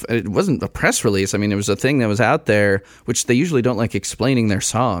kind of, it wasn't a press release. I mean, it was a thing that was out there, which they usually don't like explaining their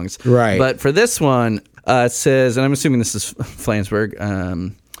songs. Right. But for this one, it says, and I'm assuming this is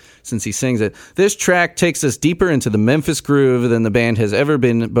Flansburgh, since he sings it. This track takes us deeper into the Memphis groove than the band has ever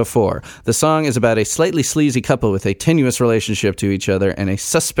been before. The song is about a slightly sleazy couple with a tenuous relationship to each other and a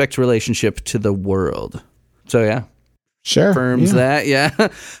suspect relationship to the world. So yeah. Sure. Affirms that, yeah.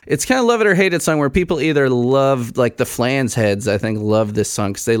 It's kind of love it or hate it song where people either love, like the Flans heads, I think, love this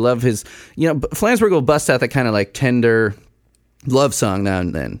song because they love his, Flansburgh will bust out that kind of like tender love song now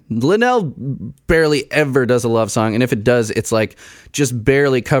and then. Linnell barely ever does a love song, and if it does, it's like just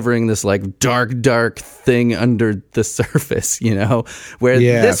barely covering this like dark thing under the surface, where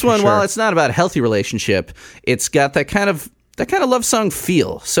this one, while it's not about a healthy relationship, it's got that kind of love song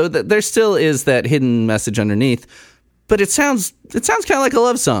feel, so that there still is that hidden message underneath, but it sounds kind of like a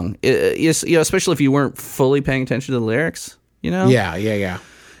love song. Especially if you weren't fully paying attention to the lyrics. Yeah.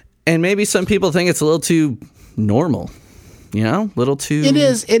 And maybe some people think it's a little too normal. Little too. It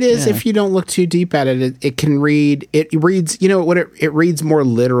is. If you don't look too deep at it, it can read. It reads. It reads more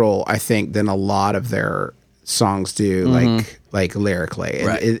literal, I think, than a lot of their songs do. Like lyrically,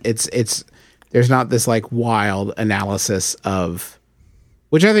 Right. It's. There's not this like wild analysis of,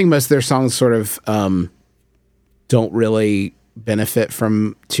 which I think most of their songs sort of don't really benefit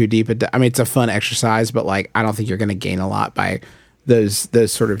from too deep. I mean, it's a fun exercise, but like I don't think you're going to gain a lot by those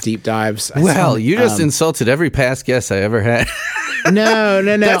sort of deep dives. Well, you just insulted every past guest I ever had. No.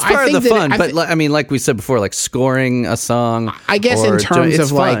 That's part I of the think fun. But I mean, like we said before, like scoring a song. I guess in terms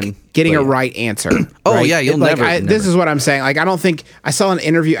it's of like fun, getting a but- right answer. Oh, right? yeah, you'll like, never- This is what I'm saying. Like, I don't think I saw an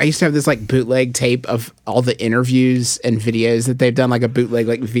interview. I used to have this like bootleg tape of all the interviews and videos that they've done, like a bootleg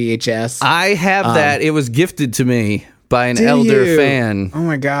like VHS. I have that. It was gifted to me by an Do elder you? fan. Oh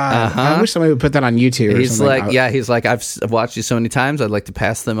my god! I wish somebody would put that on YouTube. Or He's something. like, he's like, I've watched you so many times. I'd like to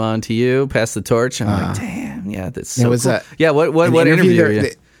pass them on to you, pass the torch. I'm like, damn, yeah, that's so It was cool. a- What an interview?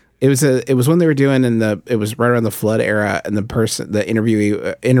 there- It was when they were doing it was right around the flood era, and the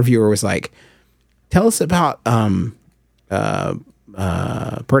interviewer was like, "Tell us about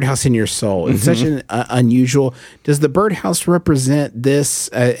Birdhouse in Your Soul. It's such an unusual. Does the birdhouse represent this?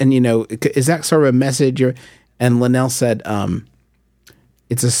 And is that sort of a message?" And Linnell said,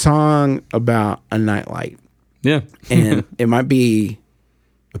 "It's a song about a nightlight, Yeah. and it might be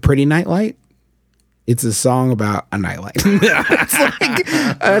a pretty nightlight. It's a song about a nightlight." It's like,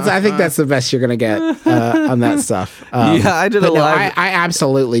 I think that's the best you're gonna get on that stuff. I did a but no, live. I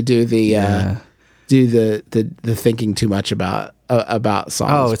absolutely do the thinking too much about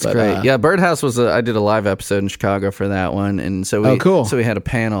songs. Oh, it's but, great. Yeah, Birdhouse was I did a live episode in Chicago for that one, and so we cool. So we had a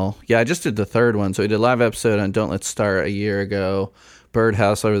panel. Yeah, I just did the third one. So we did a live episode on Don't Let's Start a year ago,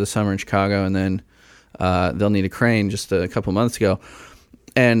 Birdhouse over the summer in Chicago, and then They'll Need a Crane just a couple months ago.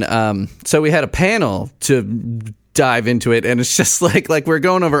 And so we had a panel to dive into it, and it's just like we're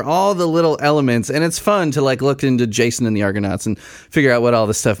going over all the little elements, and it's fun to like look into Jason and the Argonauts and figure out what all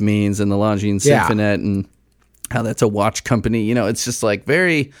this stuff means, and the Longines Symphonette and how that's a watch company. It's just like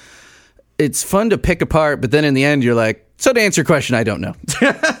it's fun to pick apart, but then in the end you're like, so to answer your question, I don't know.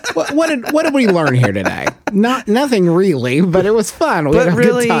 what did we learn here today? Nothing really, but it was fun. We had a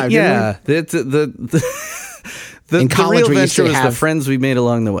really, good time. yeah. In college, the we real used to venture was the have- friends we made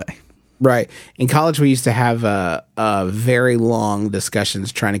along the way. Right. In college, we used to have very long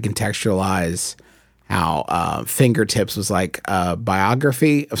discussions trying to contextualize how Fingertips was like a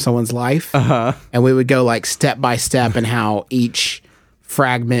biography of someone's life. And we would go like step by step and how each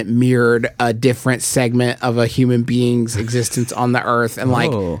fragment mirrored a different segment of a human being's existence on the earth. And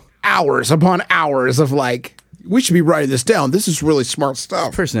like hours upon hours of like, we should be writing this down. This is really smart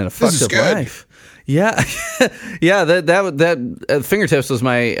stuff. Person had a This fucked is up good. life. Yeah, yeah. That Fingertips was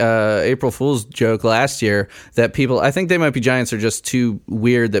my April Fool's joke last year. That people, I think They Might Be Giants are just too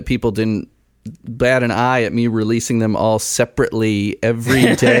weird that people didn't bat an eye at me releasing them all separately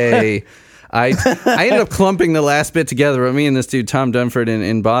every day. I ended up clumping the last bit together. Me and this dude Tom Dunford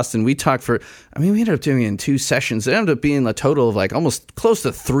in Boston, we talked we ended up doing it in 2 sessions. It ended up being a total of like almost close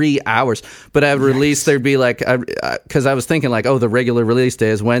to 3 hours. But I would release, there'd be like, because I was thinking like, oh, the regular release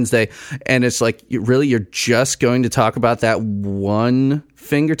day is Wednesday, and it's like, you're just going to talk about that one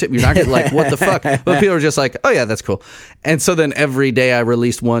fingertip? You're not gonna like, what the fuck? But people are just like, oh yeah, that's cool. And so then every day I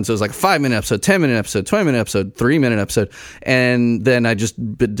released one. So it was like a 5-minute episode, 10-minute episode, 20-minute episode, 3-minute episode. And then I just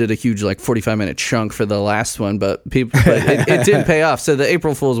did a huge like 45-minute chunk for the last one. But it did pay off. So the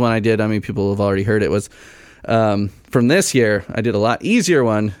April Fool's one I did, I mean, people have already heard it, was from this year. I did a lot easier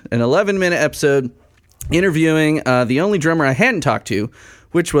one, an 11-minute episode interviewing the only drummer I hadn't talked to,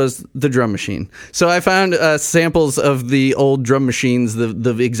 which was the drum machine. So I found samples of the old drum machines,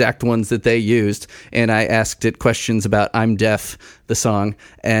 the exact ones that they used, and I asked it questions about "I'm Deaf," the song,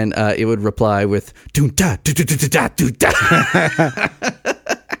 and it would reply with "doo da doo doo doo da doo da."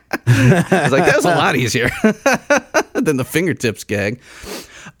 I was like, that was a lot easier than the Fingertips gag.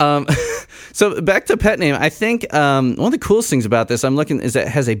 So back to Pet Name, I think one of the coolest things about this I'm looking is that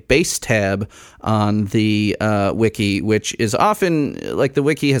it has a base tab on the wiki, which is often like the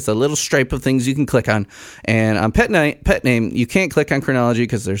wiki has a little stripe of things you can click on, and on Pet Name you can't click on chronology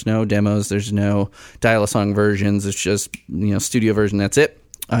because there's no demos, there's no dial-a-song versions, it's just studio version, that's it.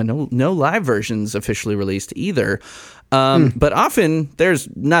 No live versions officially released either. But often there's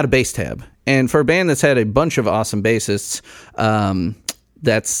not a bass tab, and for a band that's had a bunch of awesome bassists,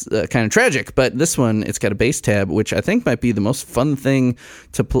 that's kind of tragic. But this one, it's got a bass tab, which I think might be the most fun thing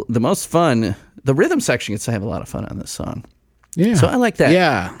the most fun the rhythm section gets to have a lot of fun on this song. Yeah. So I like that.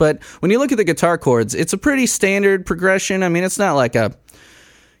 Yeah. But when you look at the guitar chords, it's a pretty standard progression. I mean, it's not like a,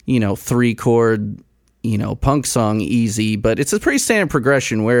 3-chord, punk song easy, but it's a pretty standard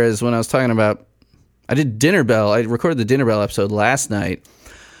progression. Whereas when I was talking about, I did Dinner Bell, I recorded the Dinner Bell episode last night.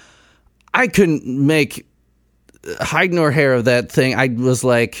 I couldn't make hide nor hair of that thing. I was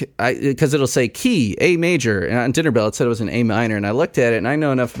like, because it'll say key, A major, and on Dinner Bell it said it was an A minor, and I looked at it, and I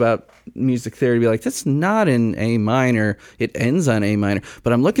know enough about music theory to be like, that's not an A minor. It ends on A minor.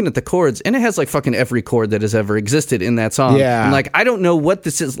 But I'm looking at the chords, and it has like fucking every chord that has ever existed in that song. Yeah. I'm like, I don't know what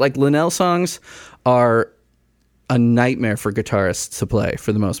this is. Like, Linnell songs are a nightmare for guitarists to play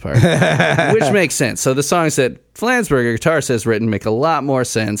for the most part, which makes sense. So the songs that Flansburgh, a guitarist, has written make a lot more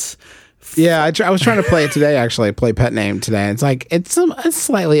sense. Yeah, I was trying to play it today. Actually, play Pet Name today. It's like it's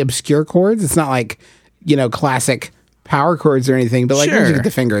slightly obscure chords. It's not like classic power chords or anything. But like once you get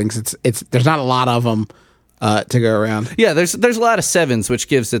the fingerings, it's there's not a lot of them to go around. Yeah, there's a lot of sevens, which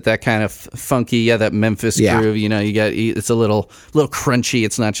gives it that kind of funky, that Memphis groove. You got it's a little crunchy.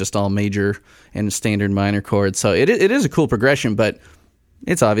 It's not just all major and standard minor chords. So it is a cool progression, but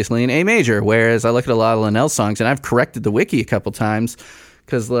it's obviously an A major. Whereas I look at a lot of Linnell songs, and I've corrected the wiki a couple times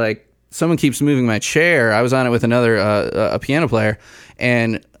because like. Someone keeps moving my chair. I was on it with another a piano player,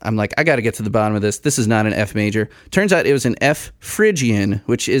 and I'm like, I got to get to the bottom of this. This is not an F major. Turns out it was an F Phrygian,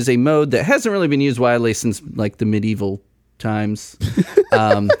 which is a mode that hasn't really been used widely since like the medieval times,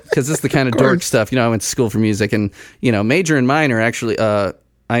 because it's the kind of dork stuff. I went to school for music, and major and minor actually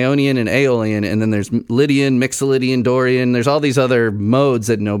Ionian and Aeolian, and then there's Lydian, Mixolydian, Dorian. There's all these other modes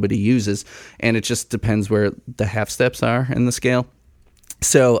that nobody uses, and it just depends where the half steps are in the scale.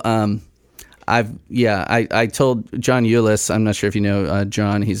 So, I told John Eulis, I'm not sure if you know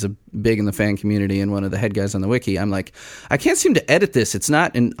John, he's big in the fan community and one of the head guys on the wiki. I'm like, I can't seem to edit this. It's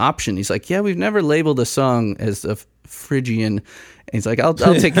not an option. He's like, yeah, we've never labeled a song as a Phrygian. And he's like, I'll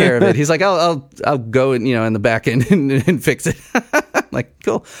take care of it. He's like, I'll go in the back end and fix it. I'm like,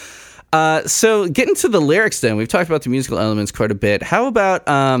 cool. So getting to the lyrics then, we've talked about the musical elements quite a bit. How about,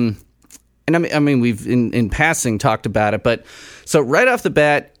 and I mean, we've in passing talked about it, but so right off the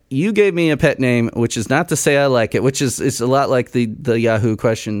bat, you gave me a pet name, which is not to say I like it, which is a lot like the Yahoo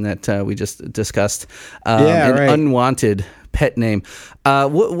question that we just discussed. Unwanted pet name.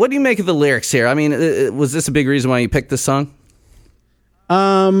 What do you make of the lyrics here? I mean, was this a big reason why you picked this song?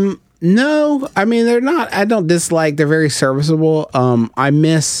 No, I mean, they're not. I don't dislike. They're very serviceable. I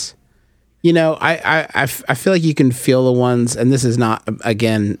miss. I feel like you can feel the ones, and this is not,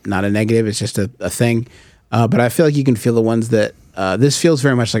 again, not a negative, it's just a thing. But I feel like you can feel the ones that, this feels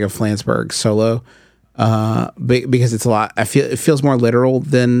very much like a Flansburgh solo, because it's a lot, it feels more literal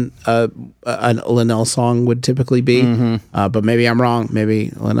than a Linnell song would typically be. Mm-hmm. But maybe I'm wrong.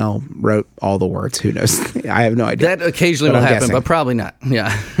 Maybe Linnell wrote all the words. Who knows? I have no idea. That occasionally will happen, but probably not.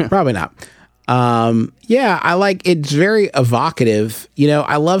 Yeah. Probably not. I like, it's very evocative.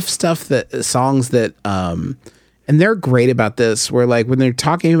 I love songs that, and they're great about this, where like when they're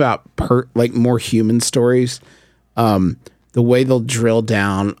talking about more human stories, the way they'll drill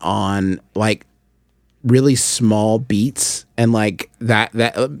down on like really small beats and like that,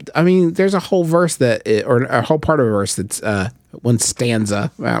 I mean, there's a whole verse or a whole part of a verse that's, one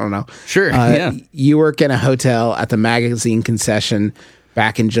stanza. I don't know. Sure. Yeah. You work in a hotel at the magazine concession.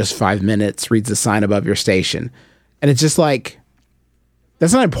 Back in just 5 minutes, reads the sign above your station. And it's just like,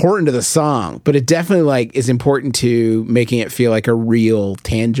 that's not important to the song, but it definitely like is important to making it feel like a real,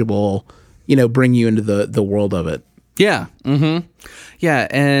 tangible, bring you into the world of it. Yeah. Mm-hmm. Yeah.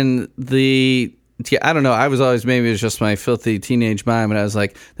 And I don't know. I was always, maybe it was just my filthy teenage mind, but I was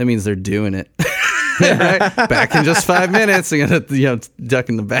like, that means they're doing it. Right? Back in just 5 minutes, I'm going to, duck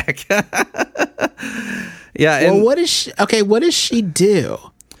in the back. Yeah. Well, what does she do?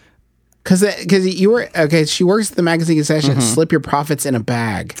 Because she works at the magazine concession. Mm-hmm. Slip your profits in a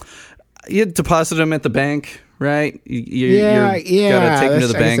bag. You deposit them at the bank, right? You gotta take them to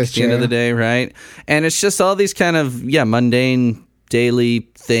the bank at the end of the day, right? And it's just all these kind of mundane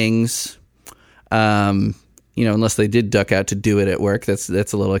daily things. Unless they did duck out to do it at work, that's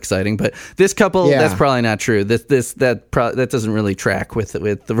a little exciting. But this couple, that's probably not true. That doesn't really track with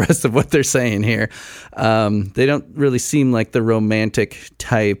the rest of what they're saying here. They don't really seem like the romantic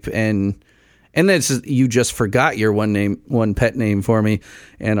type, and then you just forgot your one pet name for me,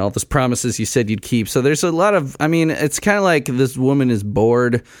 and all those promises you said you'd keep. So there's a lot of, I mean, it's kind of like this woman is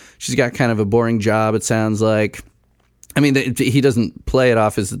bored. She's got kind of a boring job, it sounds like. I mean, he doesn't play it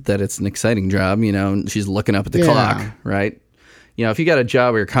off as that it's an exciting job, and she's looking up at the clock, right? If you got a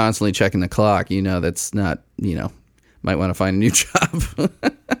job where you're constantly checking the clock, that's not, might want to find a new job.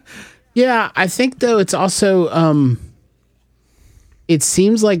 Yeah, I think though it's also it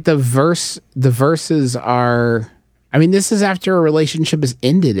seems like the verses are, I mean, this is after a relationship has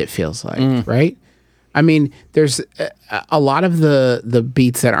ended, it feels like, right? I mean, there's a lot of the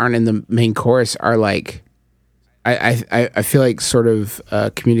beats that aren't in the main chorus are like, I feel like sort of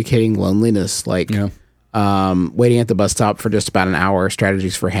communicating loneliness, like waiting at the bus stop for just about an hour,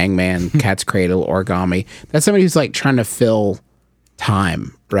 strategies for hangman, cat's cradle, origami. That's somebody who's like trying to fill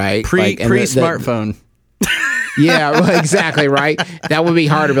time, right? Pre smartphone. Yeah, well, exactly, right? That would be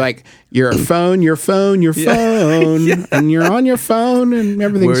hard to be like, you're a phone, your phone, your phone, and you're on your phone and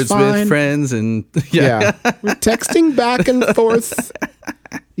everything's Words fine. with friends and Yeah. We're texting back and forth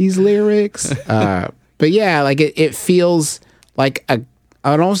these lyrics. But yeah, like it feels like it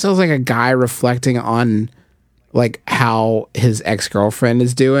almost feels like a guy reflecting on like how his ex-girlfriend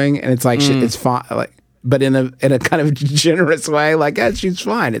is doing. And it's like, it's fine. Like, but in a kind of generous way, like, yeah, she's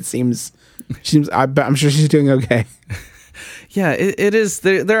fine. It seems, I'm sure she's doing okay. Yeah, it is.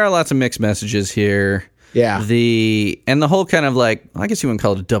 There are lots of mixed messages here. Yeah. And the whole kind of like, I guess you wouldn't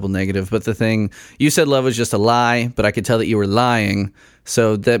call it a double negative, but the thing, you said love was just a lie, but I could tell that you were lying.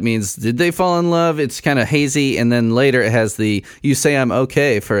 So that means, did they fall in love? It's kind of hazy. And then later it has you say I'm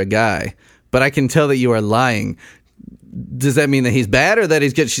okay for a guy, but I can tell that you are lying. Does that mean that he's bad or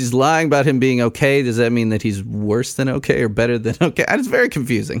that she's lying about him being okay? Does that mean that he's worse than okay or better than okay? It's very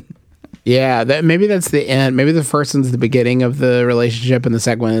confusing. Yeah, maybe that's the end. Maybe the first one's the beginning of the relationship, and the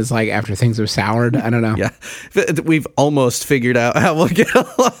second one is like after things have soured. I don't know. Yeah, we've almost figured out how we'll get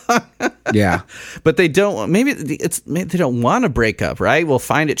along. Yeah, but they don't. Maybe they don't want to break up, right? We'll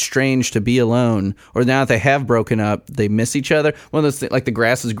find it strange to be alone, or now that they have broken up, they miss each other. One of those like the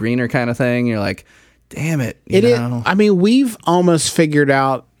grass is greener kind of thing. You're like, damn it, you know? I mean, we've almost figured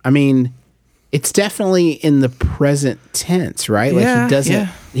out. I mean, it's definitely in the present tense, right? Like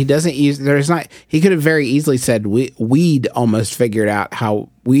he doesn't use. He could have very easily said we'd almost figured out how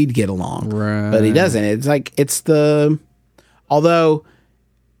we'd get along, right? But he doesn't. It's like although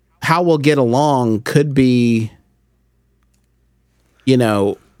how we'll get along could be,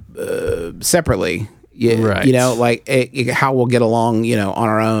 separately. Yeah, right. Like how we'll get along, on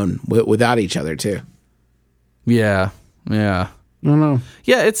our own without each other too. Yeah. I don't know.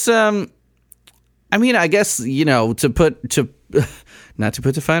 Yeah, it's I mean, I guess, not to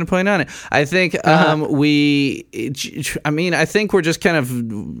put a fine point on it. I think I think we're just kind of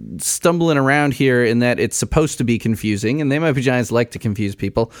stumbling around here in that it's supposed to be confusing, and They Might Be Giants like to confuse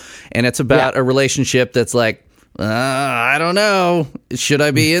people, and it's about a relationship that's like, I don't know, should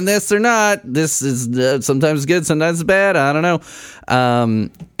I be in this or not? This is sometimes good, sometimes bad. I don't know.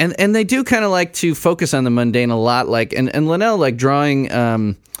 And they do kind of like to focus on the mundane a lot, like and Linnell like drawing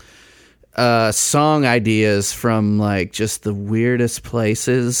song ideas from like just the weirdest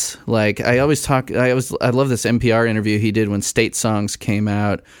places. Like I love this NPR interview he did when State Songs came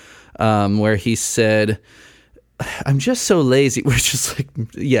out, where he said, I'm just so lazy. We're just like,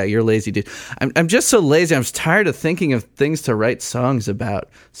 yeah, you're lazy, dude. I'm just so lazy. I'm tired of thinking of things to write songs about.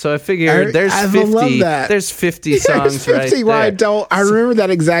 So I figured there's 50 songs right there. I remember that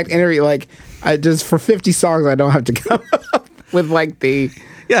exact interview. Like, just for 50 songs, I don't have to come up with like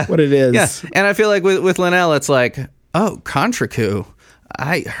what it is. Yeah, and I feel like with Linnell, it's like, oh, Contra Coup.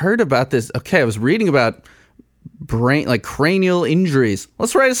 I heard about this. Okay, I was reading about cranial injuries.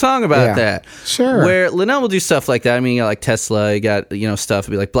 Let's write a song about that. Sure. Where Linnell will do stuff like that. I mean, you got like Tesla, you got, stuff.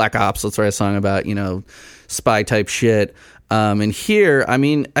 It'd be like Black Ops. Let's write a song about, spy type shit. And here, I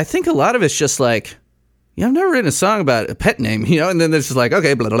mean, I think a lot of it's just like, I've never written a song about a pet name, and then there's just like,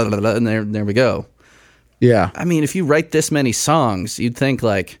 okay, blah, blah, blah, blah, and there we go. Yeah. I mean, if you write this many songs, you'd think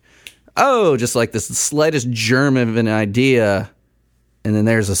like, oh, just like this slightest germ of an idea, and then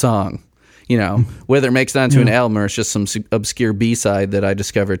there's a song. Whether it makes it onto an album or it's just some obscure B-side that I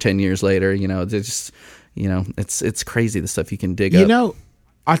discover 10 years later, it's crazy the stuff you can dig up.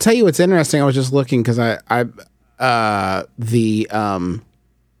 I'll tell you what's interesting. I was just looking because the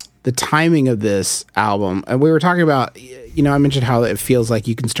timing of this album, and we were talking about, I mentioned how it feels like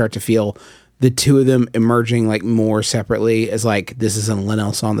you can start to feel the two of them emerging like more separately as like, this is a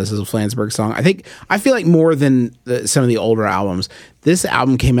Linnell song, this is a Flansburgh song. I feel like more than some of the older albums, this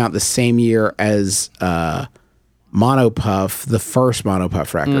album came out the same year as Monopuff, the first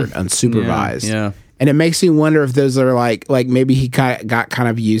Monopuff record, Unsupervised. Yeah. And it makes me wonder if those are like maybe he got kind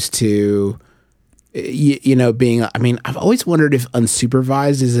of used to, being. I mean, I've always wondered if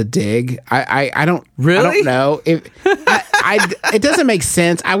Unsupervised is a dig. I don't really. I don't know if it doesn't make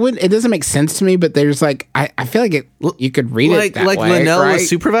sense. It doesn't make sense to me. But there's like I feel like you could read it that like way. Linnell right? was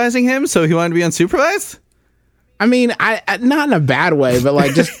supervising him, so he wanted to be unsupervised. I mean, I not in a bad way, but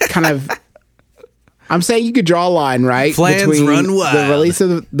like just kind of. I'm saying you could draw a line, right? Plans run wild. The release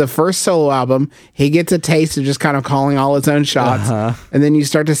of the first solo album, he gets a taste of just kind of calling all his own shots, and then you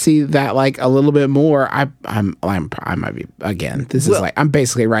start to see that like a little bit more. I might be again. This is like I'm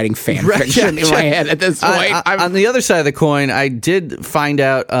basically writing fan fiction in my head at this point. On the other side of the coin, I did find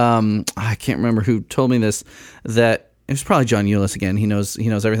out. I can't remember who told me this. That it was probably John Eulis again. He knows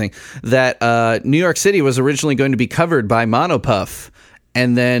everything. That New York City was originally going to be covered by Monopuff,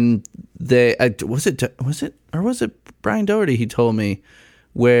 and then. Was it Brian Doherty? He told me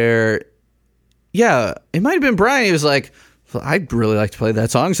where, yeah, it might have been Brian. He was like, well, I'd really like to play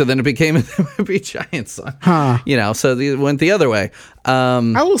that song. So then it became a MLB Giants song, so it went the other way.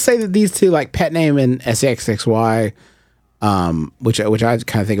 I will say that these two, like Pet Name and SXXY, which I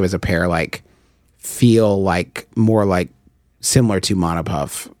kind of think of as a pair, like feel like more like similar to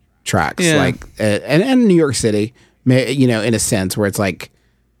Monopuff tracks, like and New York City, in a sense where it's like.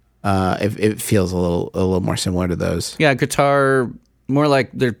 It feels a little more similar to those. Yeah, guitar, more like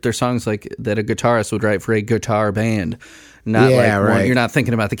they're songs like that a guitarist would write for a guitar band. Not you're not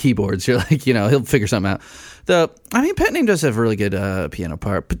thinking about the keyboards. You're like, he'll figure something out. Pet Name does have a really good piano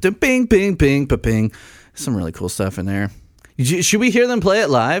part. Bing, bing, bing, bing. Some really cool stuff in there. Should we hear them play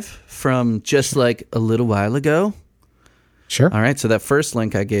it live from just like a little while ago? Sure. All right, so that first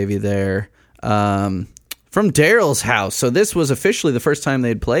link I gave you there, from Daryl's house. So this was officially the first time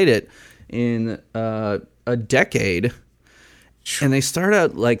they'd played it in a decade. And they start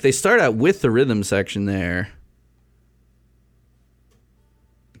out with the rhythm section there.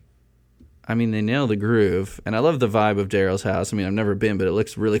 I mean, they nail the groove, and I love the vibe of Daryl's house. I mean, I've never been, but it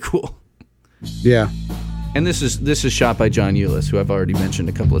looks really cool. Yeah. And this is shot by John Eulis, who I've already mentioned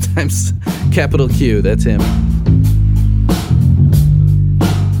a couple of times. Capital Q, that's him.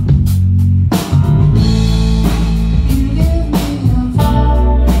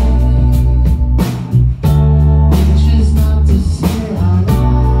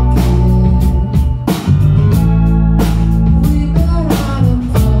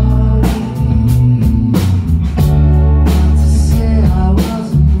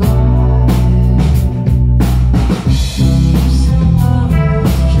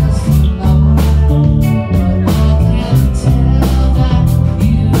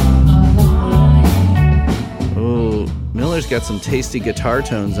 Got some tasty guitar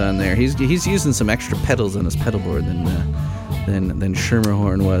tones on there. He's using some extra pedals on his pedal board than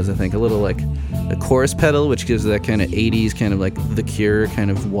Schermerhorn was. I think a little like a chorus pedal, which gives that kind of 80s kind of like The Cure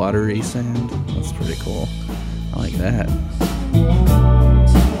kind of watery sound. That's pretty cool. I like that.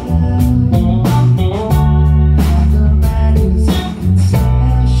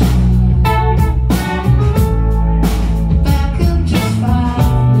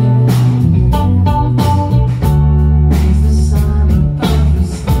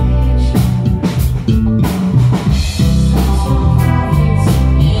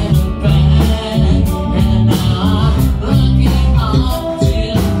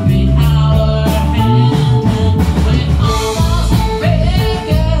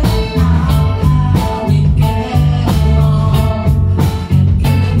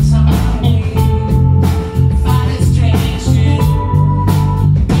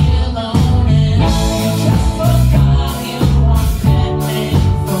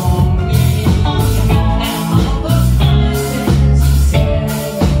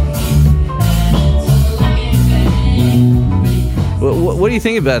 What do you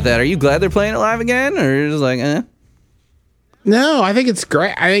think about that? Are you glad they're playing it live again, or you're just like, eh? No, I think it's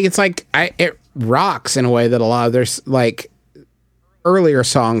great. I think it's like it rocks in a way that a lot of their like earlier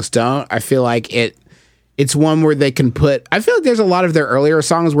songs don't. I feel like it's one where they can put. I feel like there's a lot of their earlier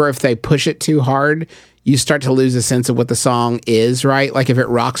songs where if they push it too hard, you start to lose a sense of what the song is. Right? Like if it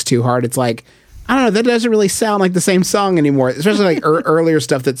rocks too hard, it's like I don't know. That doesn't really sound like the same song anymore. Especially like earlier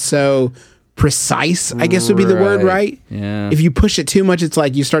stuff that's so precise, I guess would be the word, right? Yeah. If you push it too much, it's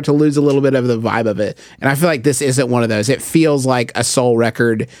like you start to lose a little bit of the vibe of it. And I feel like this isn't one of those. It feels like a soul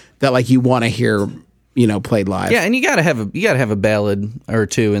record that like you want to hear, played live. Yeah, and you gotta have a ballad or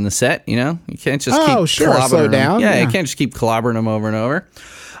two in the set. You can't just keep clobbering slow them. down. Yeah, you can't just keep clobbering them over and over.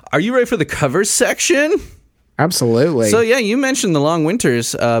 Are you ready for the covers section? Absolutely. So yeah, you mentioned The Long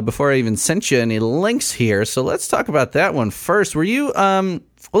Winters before I even sent you any links here. So let's talk about that one first. Were you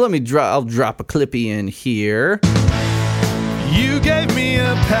well, I'll drop a clippy in here. You gave me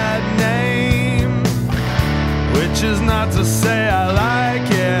a pet name, which is not to say I like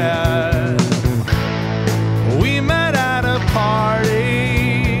it. We met at a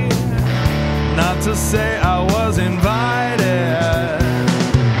party, not to say I was invited.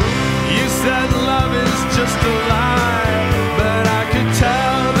 You said love is just a lie.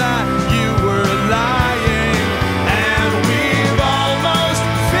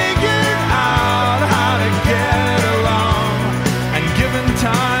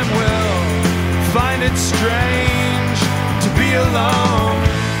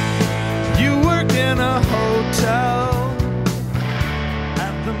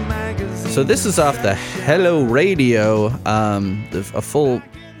 So this is off the Hello Radio, a full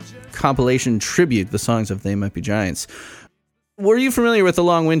compilation tribute, the songs of They Might Be Giants. Were you familiar with The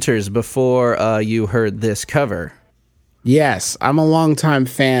Long Winters before you heard this cover? Yes, I'm a longtime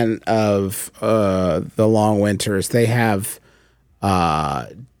fan of The Long Winters. They have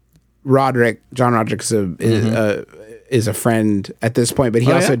John Roderick is a friend at this point, but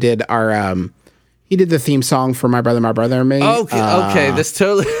he also did our he did the theme song for My Brother and Me. Okay, this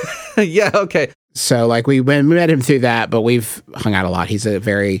totally yeah, okay. So like we met him through that, but we've hung out a lot. He's a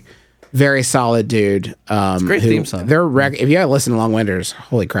very, very solid dude. It's a great theme song. If you haven't listened to Long Winters,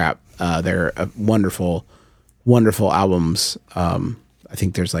 holy crap, they're wonderful albums. I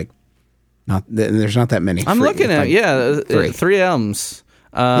think there's not that many. I'm looking at three albums.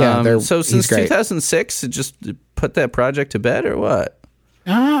 So since 2006, it just put that project to bed, or what?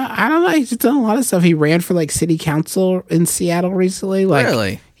 I don't know. He's done a lot of stuff. He ran for city council in Seattle recently.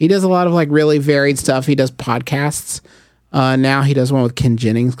 Really? He does a lot of really varied stuff. He does podcasts. Now he does one with Ken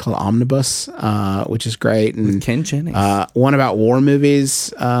Jennings called Omnibus, which is great. And with Ken Jennings. One about war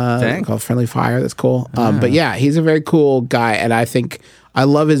movies called Friendly Fire. That's cool. But yeah, he's a very cool guy, and I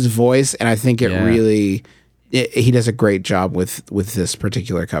love his voice, and I think it really. He does a great job with this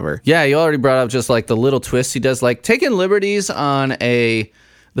particular cover. Yeah, you already brought up just the little twists he does, taking liberties on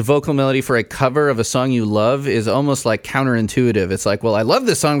the vocal melody for a cover of a song you love is almost counterintuitive. It's well, I love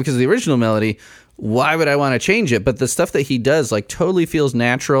this song because of the original melody. Why would I want to change it? But the stuff that he does totally feels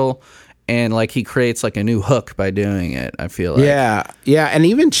natural, and he creates a new hook by doing it. I feel like. Yeah, and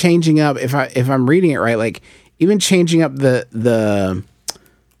even changing up if I'm reading it right, even changing up the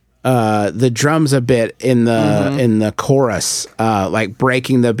drums a bit in the chorus,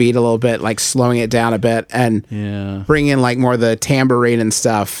 breaking the beat a little bit, slowing it down a bit, and bringing in more of the tambourine and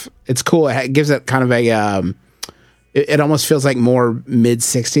stuff. It's cool. It gives it kind of a it almost feels more mid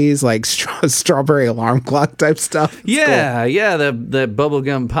 60s, Strawberry Alarm Clock type stuff. It's cool. Yeah, the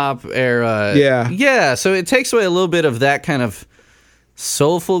bubblegum pop era. Yeah. So it takes away a little bit of that kind of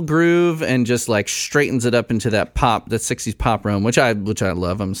soulful groove and just straightens it up into that 60s pop realm, which I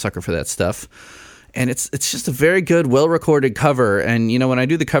love. I'm a sucker for that stuff. And it's just a very good, well-recorded cover. And when I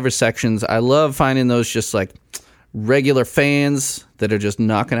do the cover sections, I love finding those just regular fans that are just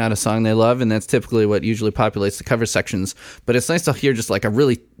knocking out a song they love, and that's typically what usually populates the cover sections. But it's nice to hear just a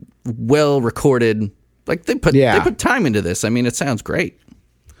really well-recorded, they put time into this. I mean, it sounds great.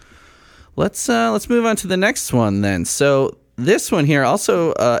 Let's move on to the next one then. So this one here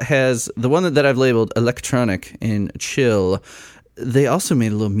also has the one that I've labeled electronic and chill. They also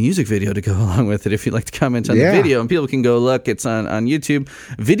made a little music video to go along with it. If you'd like to comment on the video, and people can go look, it's on YouTube.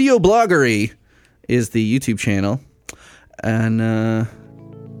 Video Bloggery is the YouTube channel. And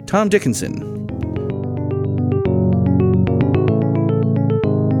Tom Dickinson.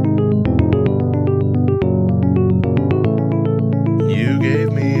 You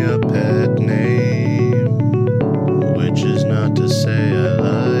gave me a pet name, which is not to say I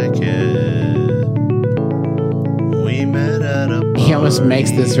like it. We met at a party. He almost makes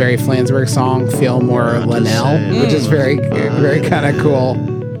this very Flansburgh song feel more Linnell, which is very, very kind of cool.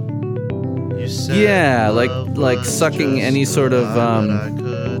 Yeah, like sucking any sort of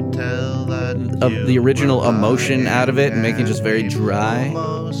the original emotion out of it and making it just very dry.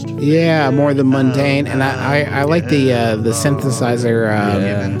 Yeah, more the mundane, and I like the synthesizer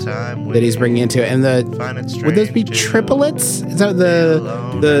that he's bringing into it. And would those be triplets? Is that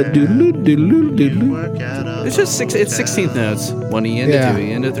the doodle doodle doodle? It's just 16th notes, 1 E into 2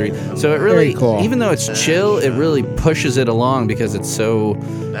 E into 3. So it really, cool. Even though it's chill, it really pushes it along because it's so.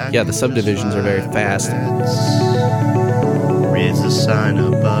 Yeah, the subdivisions are very fast. Reads the sign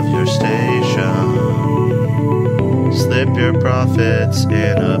above your station. Slip your profits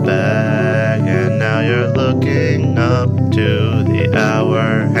in a bag, and now you're looking up to the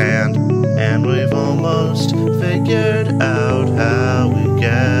hour hand, and we've almost figured out how we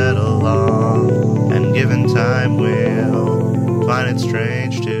get along, and given time we'll find it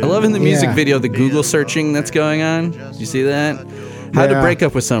strange to. I love in the music video the Google searching that's going on. Do you see that? How to break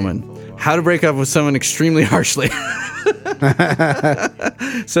up with someone. How to break up with someone extremely harshly.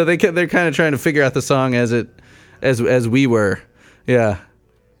 So they're kind of trying to figure out the song as we were. Yeah.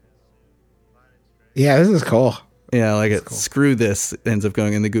 Yeah, this is cool. Yeah, I like it. Cool. Screw this ends up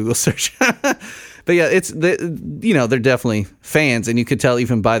going in the Google search. But yeah, they're definitely fans, and you could tell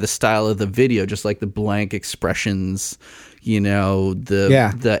even by the style of the video, just like the blank expressions,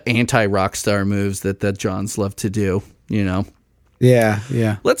 the anti-rock star moves that Johns love to do, Yeah.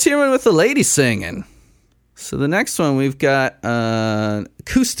 Let's hear one with the lady singing. So the next one, we've got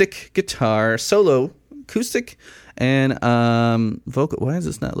acoustic guitar, solo acoustic, and vocal. Why is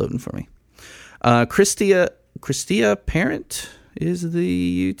this not loading for me? Christia Parent is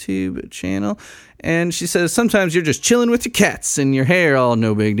the YouTube channel. And she says, sometimes you're just chilling with your cats and your hair, all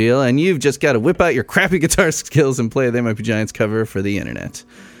no big deal, and you've just got to whip out your crappy guitar skills and play a They Might Be Giants cover for the internet.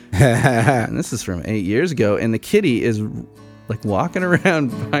 And this is from 8 years ago, and the kitty is like walking around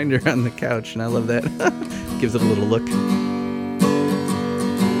behind her on the couch, and I love that. Gives it a little look.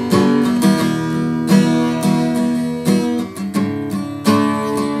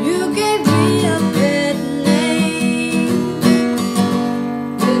 You gave me a pet name,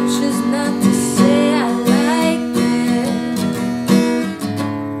 which is not to say I liked it.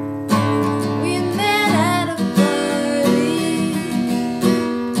 We met at a party,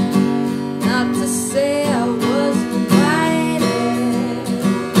 not to say I was invited.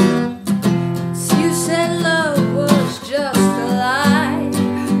 So you said love was just a lie,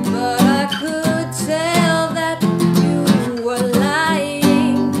 but I could tell that you were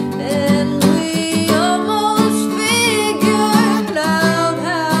lying. And we almost figured out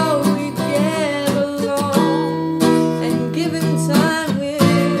how we get along. And given time,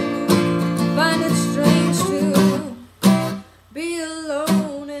 we'll find it strange to be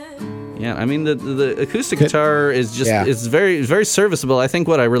alone. Yeah, I mean the acoustic guitar is just Yeah. it's very very serviceable. I think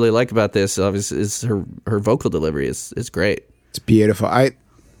what I really like about this obviously is her vocal delivery is great. It's beautiful.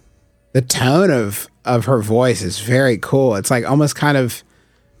 The tone of her voice is very cool. It's like almost kind of,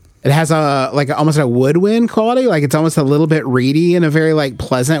 it has almost a woodwind quality. Like it's almost a little bit reedy in a very like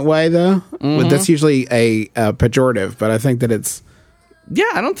pleasant way though. That's usually a pejorative, but I think that it's, Yeah,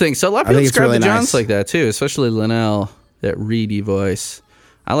 I don't think so. A lot of I people think it's describe really the Johns nice. like that too, especially Linnell, that reedy voice.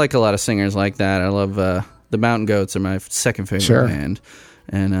 I like a lot of singers like that. I love the Mountain Goats are my second favorite Sure. band,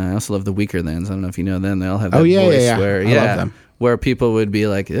 and I also love the Weaker Thans. I don't know if you know them. They all have that Oh, yeah, voice yeah. where I love them. where people would be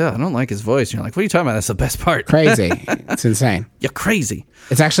like, "Yeah, I don't like his voice." And you're like, "What are you talking about? That's the best part." crazy. It's insane. You're crazy.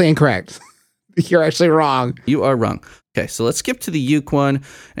 It's actually incorrect. You're actually wrong. You are wrong. Okay, so let's skip to the uke one.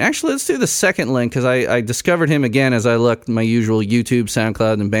 Actually, let's do the second link because I discovered him again as I looked my usual YouTube,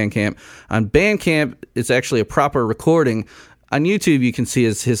 SoundCloud, and Bandcamp. On Bandcamp, it's actually a proper recording. On YouTube, you can see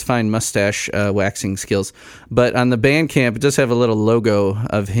his fine mustache waxing skills. But on the Bandcamp, it does have a little logo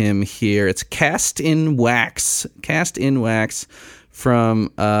of him here. It's Cast in Wax. Cast in Wax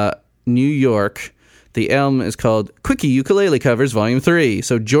from New York. The album is called Quickie Ukulele Covers Volume 3.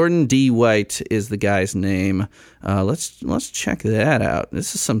 So Jordan D. White is the guy's name. Let's check that out.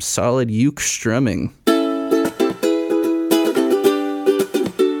 This is some solid uke strumming.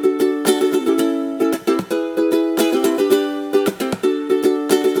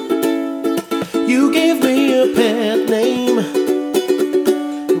 You gave me a pet name,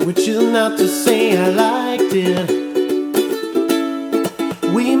 which is not to say I liked it.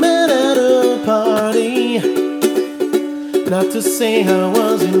 We met at a party, not to say I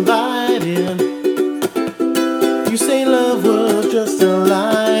was invited. You say love was just a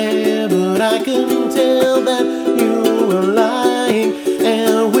lie, but I can tell that you were lying.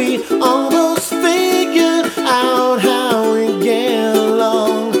 And we almost figured out how we get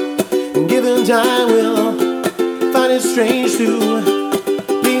along. And given time, we'll find it strange to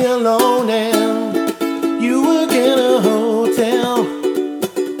be alone. And you work in a hotel.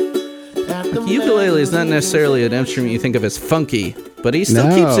 Ukulele is not necessarily an instrument you think of as funky, but he still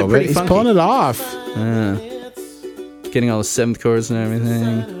keeps it but pretty he's funky. pulling it off. Getting all the seventh chords and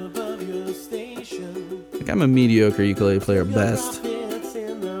everything. Like, I'm a mediocre ukulele player at best,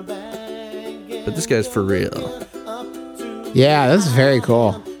 but this guy's for real. Yeah, this is very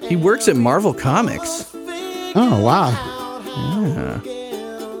cool. He works at Marvel Comics. Oh wow. Yeah.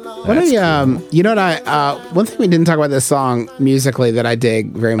 What you know what one thing we didn't talk about this song musically that I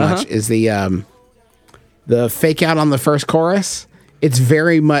dig very much is the fake out on the first chorus. It's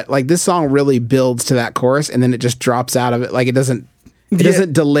very much like this song really builds to that chorus and then it just drops out of it. Like it doesn't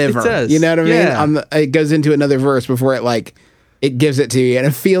deliver. it does. You know what I mean? Yeah. It goes into another verse before it gives it to you. And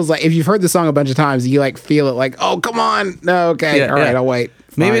it feels like if you've heard the song a bunch of times, you like feel it like, oh come on. No, okay. Yeah, All right, yeah. I'll wait.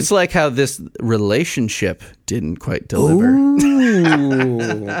 Maybe Fine. it's like how this relationship didn't quite deliver.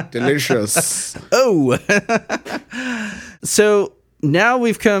 Ooh, delicious. Oh. So now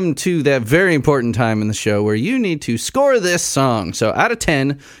we've come to that very important time in the show where you need to score this song. So out of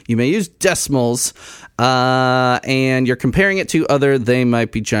 10, you may use decimals, and you're comparing it to other They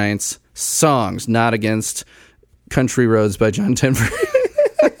Might Be Giants songs, not against Country Roads by John Denver.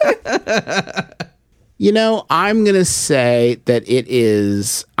 You know, I'm going to say that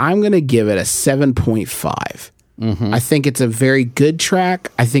I'm going to give it a 7.5. I think it's a very good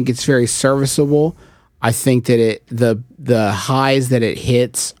track. I think it's very serviceable. I think that the highs that it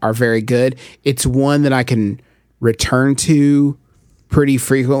hits are very good. It's one that I can return to pretty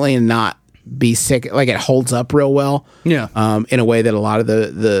frequently and not be sick. Like it holds up real well. Yeah. In a way that a lot of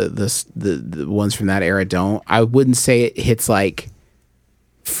the ones from that era don't. I wouldn't say it hits like,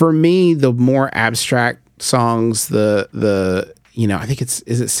 for me, the more abstract songs, I think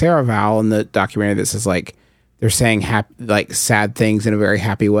is it Sarah Vowell in the documentary that says like they're saying like sad things in a very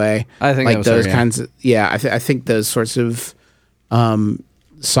happy way. I think like that was those her, kinds of I think those sorts of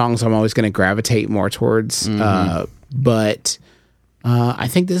songs I'm always going to gravitate more towards. But I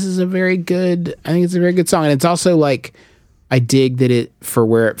think this is a very good. I think it's a very good song, and it's also like I dig that it for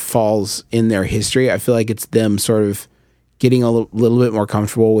where it falls in their history. I feel like it's them sort of getting a little bit more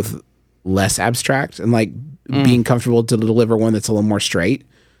comfortable with less abstract and like being comfortable to deliver one that's a little more straight.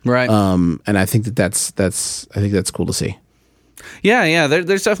 Right. And I think that's I think that's cool to see. Yeah.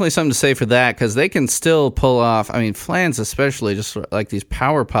 There's definitely something to say for that because they can still pull off. I mean, Flans especially, just like these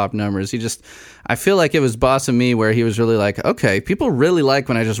power pop numbers. I feel like it was Boss and Me where he was really like, okay, people really like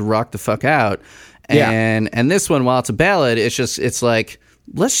when I just rock the fuck out. And this one, while it's a ballad, it's like,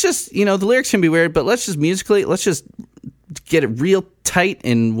 let's just, the lyrics can be weird, but let's just get it real tight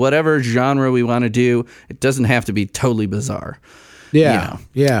in whatever genre we want to do. It doesn't have to be totally bizarre. Yeah.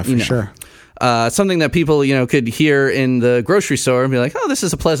 For sure. Something that people, could hear in the grocery store and be like, oh, this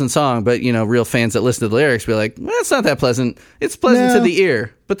is a pleasant song. But, real fans that listen to the lyrics be like, well, it's not that pleasant. It's pleasant to the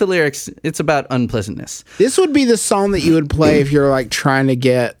ear. But the lyrics, it's about unpleasantness. This would be the song that you would play if you're like trying to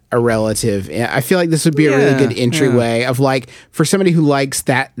get a relative. I feel like this would be a really good entryway of like, for somebody who likes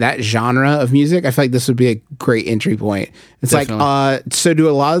that genre of music, I feel like this would be a great entry point. It's Definitely. like, so do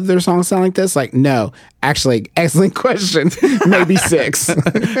a lot of their songs sound like this? Like, no. Actually, excellent question. Maybe 6.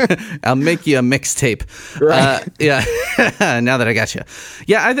 I'll make you a mixtape. Right. Now that I got you.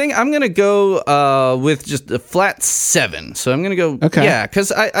 Yeah, I think I'm going to go with just a flat 7. So I'm going to go. Okay. Yeah,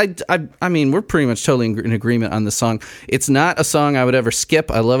 because I mean, we're pretty much totally in agreement on the song. It's not a song I would ever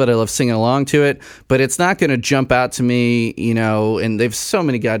skip. I love it. I love singing along to it. But it's not going to jump out to me, and they've so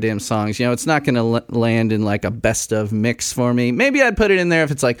many goddamn songs. It's not going to land in like a best of mix for me. Maybe I'd put it in there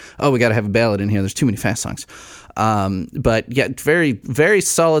if it's like, oh, we got to have a ballad in here. There's too many fast songs. But yeah, very, very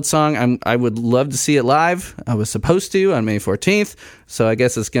solid song. I would love to see it live. I was supposed to on May 14th. So I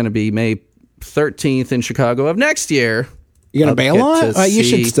guess it's going to be May 13th in Chicago of next year. You're going to bail on it? You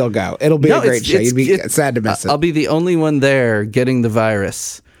should still go. It'll be a great show. You'd be sad to miss it. I'll be the only one there getting the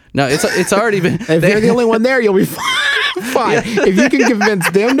virus. No, it's already been. If you're the only one there, you'll be fine. Yeah. If you can convince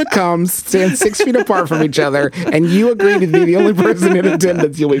them to come, stand 6 feet apart from each other, and you agree to be the only person in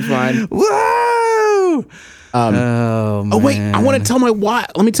attendance, you'll be fine. Whoa! Oh wait, I want to tell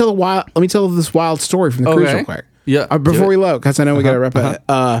Let me tell this wild story from the cruise real quick. Yeah. Before we load, because I know we got to wrap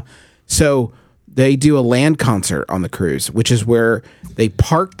up. So they do a land concert on the cruise, which is where they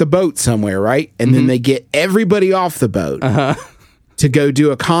park the boat somewhere, right? And then they get everybody off the boat to go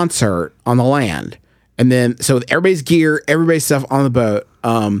do a concert on the land. And then, so with everybody's gear, everybody's stuff on the boat,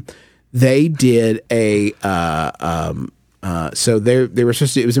 they did a, so they were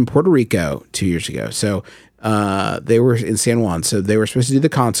supposed to, it was in Puerto Rico 2 years ago. So they were in San Juan. So they were supposed to do the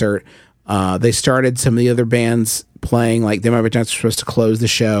concert. They started some of the other bands playing, like Them Every Chance were supposed to close the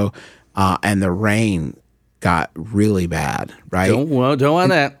show. And the rain got really bad, right? Don't want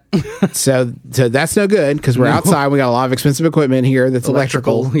that. So that's no good because we're outside. We got a lot of expensive equipment here that's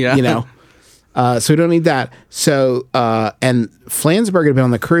electrical, yeah. So we don't need that. So, and Flansburgh had been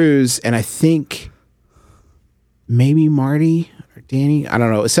on the cruise, and I think maybe Marty or Danny, I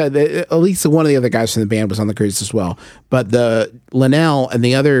don't know. So at least one of the other guys from the band was on the cruise as well. But the Linnell and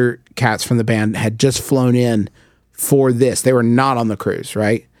the other cats from the band had just flown in for this. They were not on the cruise,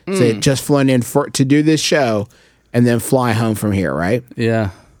 right? So they had just flown in to do this show and then fly home from here, right?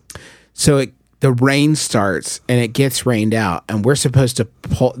 Yeah. So the rain starts and it gets rained out, and we're supposed to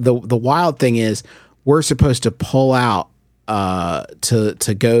pull. The wild thing is we're supposed to pull out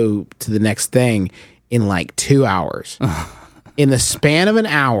to go to the next thing in like 2 hours. In the span of an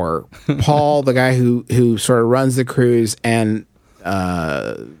hour, Paul, the guy who sort of runs the cruise, and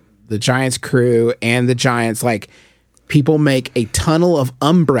the Giants crew and the Giants, like, people make a tunnel of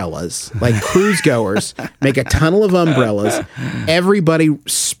umbrellas, like cruise goers make a tunnel of umbrellas. Everybody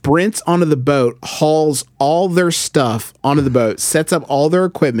sprints onto the boat, hauls all their stuff onto the boat, sets up all their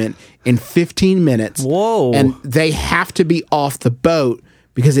equipment in 15 minutes. Whoa. And they have to be off the boat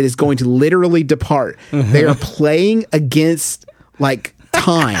because it is going to literally depart. They are playing against like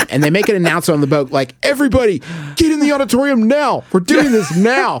time. And they make an announcement on the boat like, everybody, get in the auditorium now. We're doing this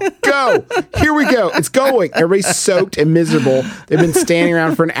now. Go. Here we go. It's going. Everybody's soaked and miserable. They've been standing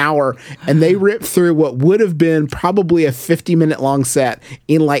around for an hour, and they ripped through what would have been probably a 50-minute long set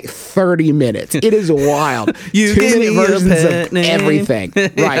in like 30 minutes. It is wild. You 2-minute versions of name. everything.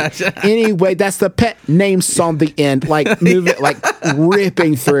 Right. Anyway, that's the pet name song, the end. Like, move it, like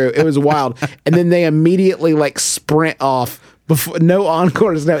ripping through. It was wild. And then they immediately like sprint off. Before, no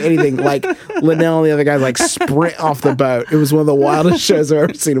encores, no anything. Like Linnell and the other guys like sprint off the boat. It was one of the wildest shows I've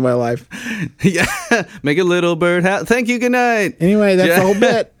ever seen in my life. Yeah. Make a little bird house. Thank you. Good night. Anyway, that's the whole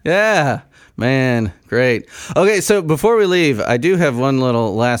bit. Yeah. Man, great. Okay, so before we leave, I do have one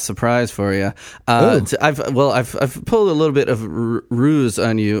little last surprise for you. I've pulled a little bit of ruse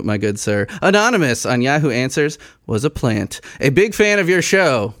on you, my good sir. Anonymous on Yahoo Answers was a plant. A big fan of your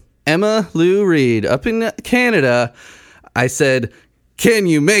show, Emma Lou Reed, up in Canada. I said, can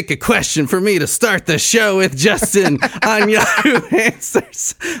you make a question for me to start the show with, Justin, on Yahoo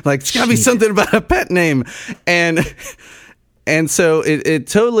Answers? Like, it's got to be something about a pet name. And so it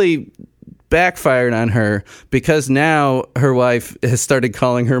totally backfired on her, because now her wife has started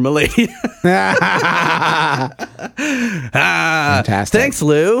calling her Milady. Fantastic. Thanks,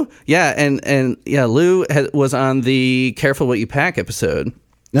 Lou. Yeah, and Lou was on the Careful What You Pack episode.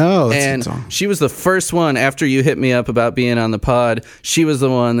 No, that's and a good song. she was the first one after you hit me up about being on the pod. She was the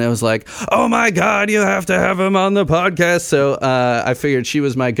one that was like, oh my God, you have to have him on the podcast. So I figured she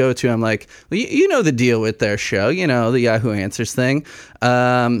was my go-to. I'm like, well, you know the deal with their show, you know, the Yahoo Answers thing.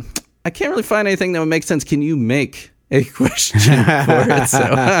 I can't really find anything that would make sense. Can you make a question for it?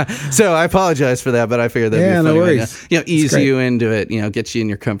 So I apologize for that, but I figured that'd be a funny way to, ease you into it, get you in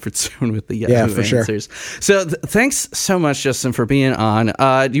your comfort zone with the Yahoo Answers. Sure. So thanks so much, Justin, for being on.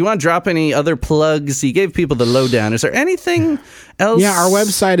 Do you want to drop any other plugs? You gave people the lowdown. Is there anything else? Yeah, our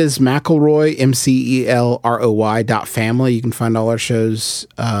website is McElroy, MCELROY.family. You can find all our shows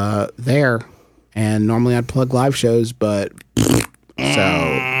there. And normally I'd plug live shows, but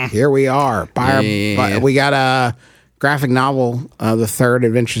so here we are. We got a graphic novel, the third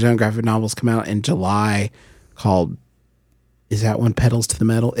Adventure Zone graphic novels come out in July called, is that one Pedals to the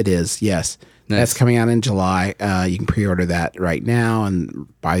Metal? It is, yes. Nice. That's coming out in July. You can pre-order that right now and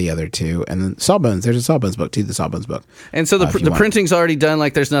buy the other two. And then Sawbones, there's a Sawbones book too, the Sawbones book. And so the printing's already done.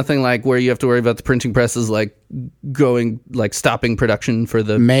 Like, there's nothing like where you have to worry about the printing presses like stopping production for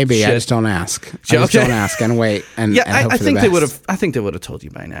the maybe shit. I just don't ask. Don't ask and wait and hope I for think the they best. would have. I think they would have told you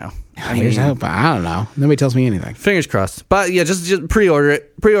by now. I hope. I don't know. Nobody tells me anything. Fingers crossed. But yeah, just pre-order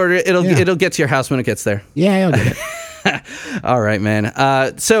it. It'll get to your house when it gets there. Yeah, I'll get it. All right, man.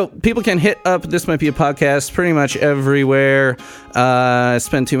 So people can hit up This Might Be a Podcast pretty much everywhere. I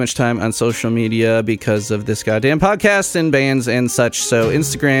spend too much time on social media because of this goddamn podcast and bands and such. So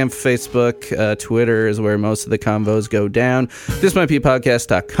Instagram, Facebook, Twitter is where most of the convos go down.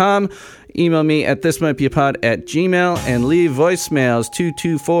 ThisMightBeAPodcast.com. Email me at thismightbeapod@gmail and leave voicemails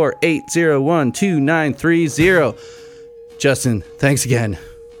 224-801-2930. Justin, thanks again.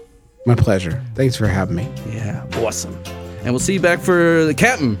 My pleasure. Thanks for having me. Yeah, awesome. And we'll see you back for the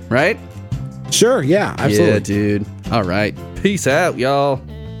captain, right? Sure, yeah, absolutely. Yeah, dude. All right. Peace out, y'all.